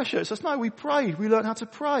kind of pressure. It says, no, we prayed. We learned how to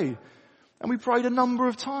pray. And we prayed a number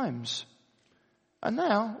of times. And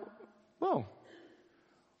now,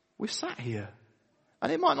 we're sat here.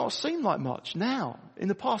 And it might not seem like much now, in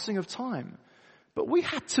the passing of time. But we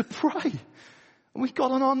had to pray. And we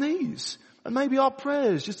got on our knees. And maybe our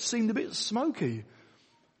prayers just seemed a bit smoky.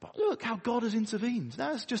 But look how God has intervened.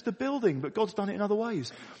 Now it's just a building, but God's done it in other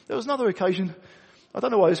ways. There was another occasion, I don't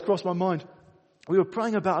know why this crossed my mind. We were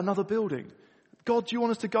praying about another building. God, do you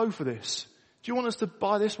want us to go for this? Do you want us to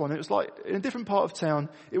buy this one? It was like in a different part of town.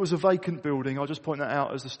 It was a vacant building. I'll just point that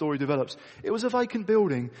out as the story develops. It was a vacant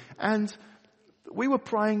building, and we were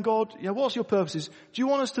praying, God, what's your purposes? Do you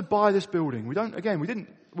want us to buy this building?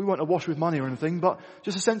 We weren't awash with money or anything, but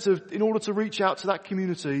just a sense of, in order to reach out to that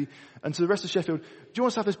community and to the rest of Sheffield, do you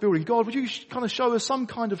want us to have this building? God, would you kind of show us some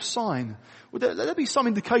kind of sign? Would there be some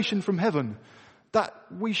indication from heaven that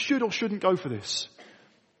we should or shouldn't go for this?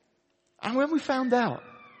 And when we found out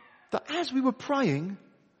that as we were praying,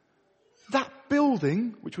 that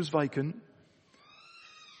building, which was vacant,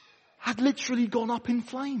 had literally gone up in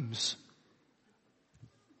flames.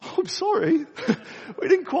 Oh, I'm sorry. We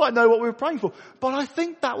didn't quite know what we were praying for. But I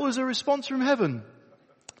think that was a response from heaven.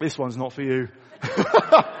 This one's not for you.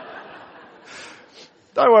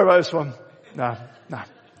 Don't worry about this one. No.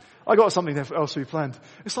 I got something else we planned.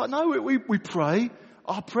 It's like, no, we pray.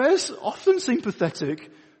 Our prayers often seem pathetic.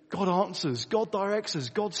 God answers. God directs us.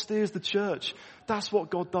 God steers the church. That's what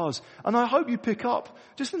God does. And I hope you pick up,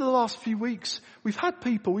 just in the last few weeks, we've had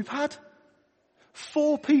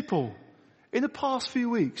 4 people in the past few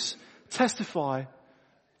weeks testify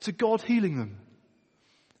to God healing them.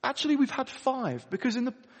 Actually, we've had 5 because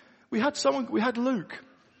we had Luke.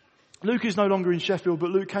 Luke is no longer in Sheffield, but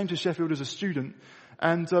Luke came to Sheffield as a student.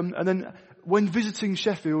 And then when visiting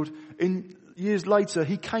Sheffield years later,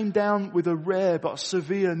 he came down with a rare but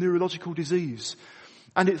severe neurological disease.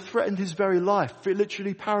 And it threatened his very life. It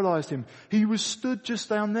literally paralyzed him. He was stood just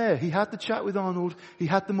down there. He had the chat with Arnold. He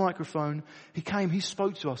had the microphone. He came, he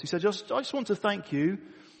spoke to us. He said, I just want to thank you,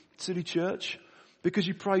 City Church, because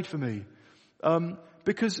you prayed for me.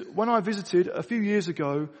 Because when I visited a few years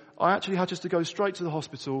ago, I actually had just to go straight to the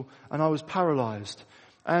hospital and I was paralyzed.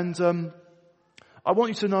 And I want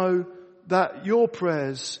you to know that your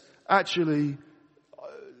prayers actually,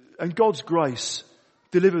 and God's grace,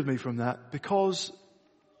 delivered me from that, because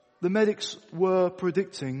the medics were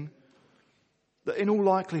predicting that in all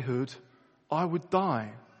likelihood I would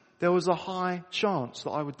die. There was a high chance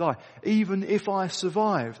that I would die. Even if I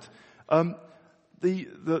survived, the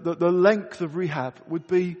length of rehab would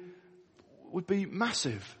be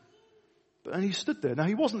massive. And he stood there. Now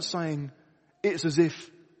he wasn't saying it's as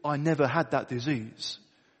if I never had that disease.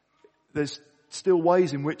 There's still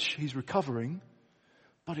ways in which he's recovering,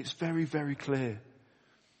 but it's very, very clear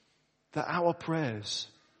that our prayers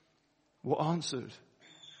were answered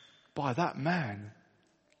by that man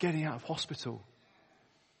getting out of hospital.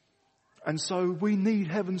 And so we need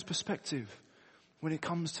heaven's perspective when it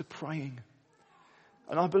comes to praying.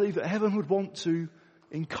 And I believe that heaven would want to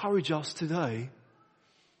encourage us today.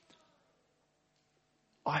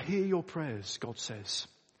 I hear your prayers, God says.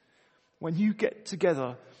 When you get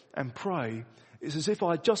together and pray, it's as if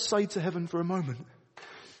I just say to heaven for a moment,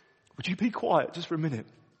 would you be quiet just for a minute?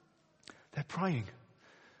 They're praying.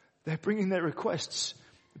 They're bringing their requests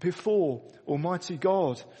before Almighty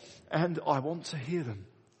God, and I want to hear them.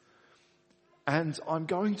 And I'm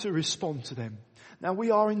going to respond to them. Now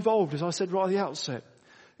we are involved, as I said right at the outset,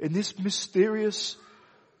 in this mysterious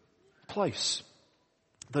place.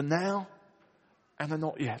 The now and the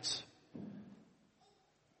not yet.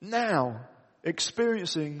 Now,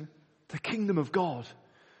 experiencing the kingdom of God,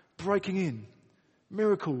 breaking in,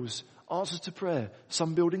 miracles, answers to prayer,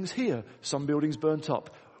 some buildings here, some buildings burnt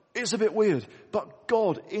up. It's a bit weird, but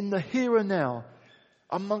God in the here and now,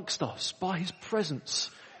 amongst us, by his presence,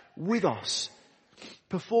 with us,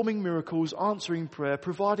 performing miracles, answering prayer,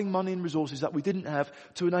 providing money and resources that we didn't have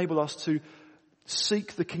to enable us to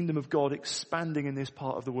seek the kingdom of God expanding in this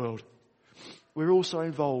part of the world. We're also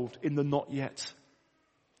involved in the not yet.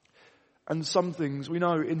 And some things we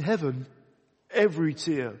know in heaven, every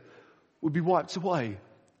tear will be wiped away.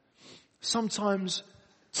 Sometimes,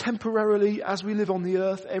 temporarily, as we live on the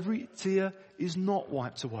earth, every tear is not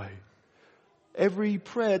wiped away. Every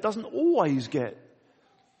prayer doesn't always get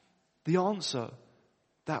the answer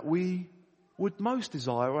that we would most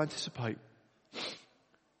desire or anticipate.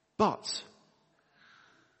 But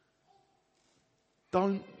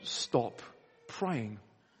don't stop praying.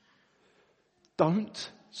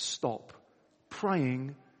 Don't stop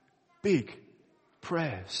praying big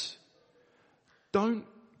prayers. Don't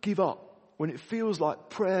give up when it feels like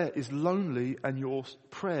prayer is lonely and your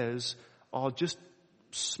prayers are just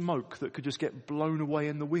smoke that could just get blown away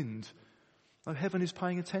in the wind. No, heaven is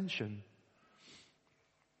paying attention.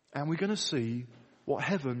 And we're going to see what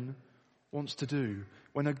heaven wants to do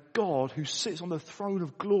when a God who sits on the throne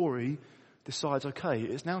of glory decides, okay,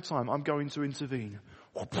 it's now time, I'm going to intervene.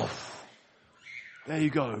 There you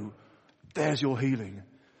go. There's your healing.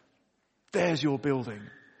 There's your building.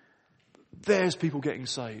 There's people getting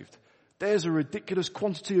saved. There's a ridiculous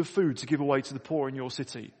quantity of food to give away to the poor in your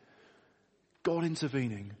city. God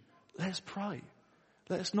intervening. Let's pray.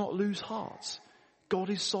 Let's not lose heart. God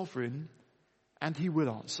is sovereign and he will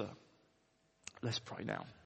answer. Let's pray now.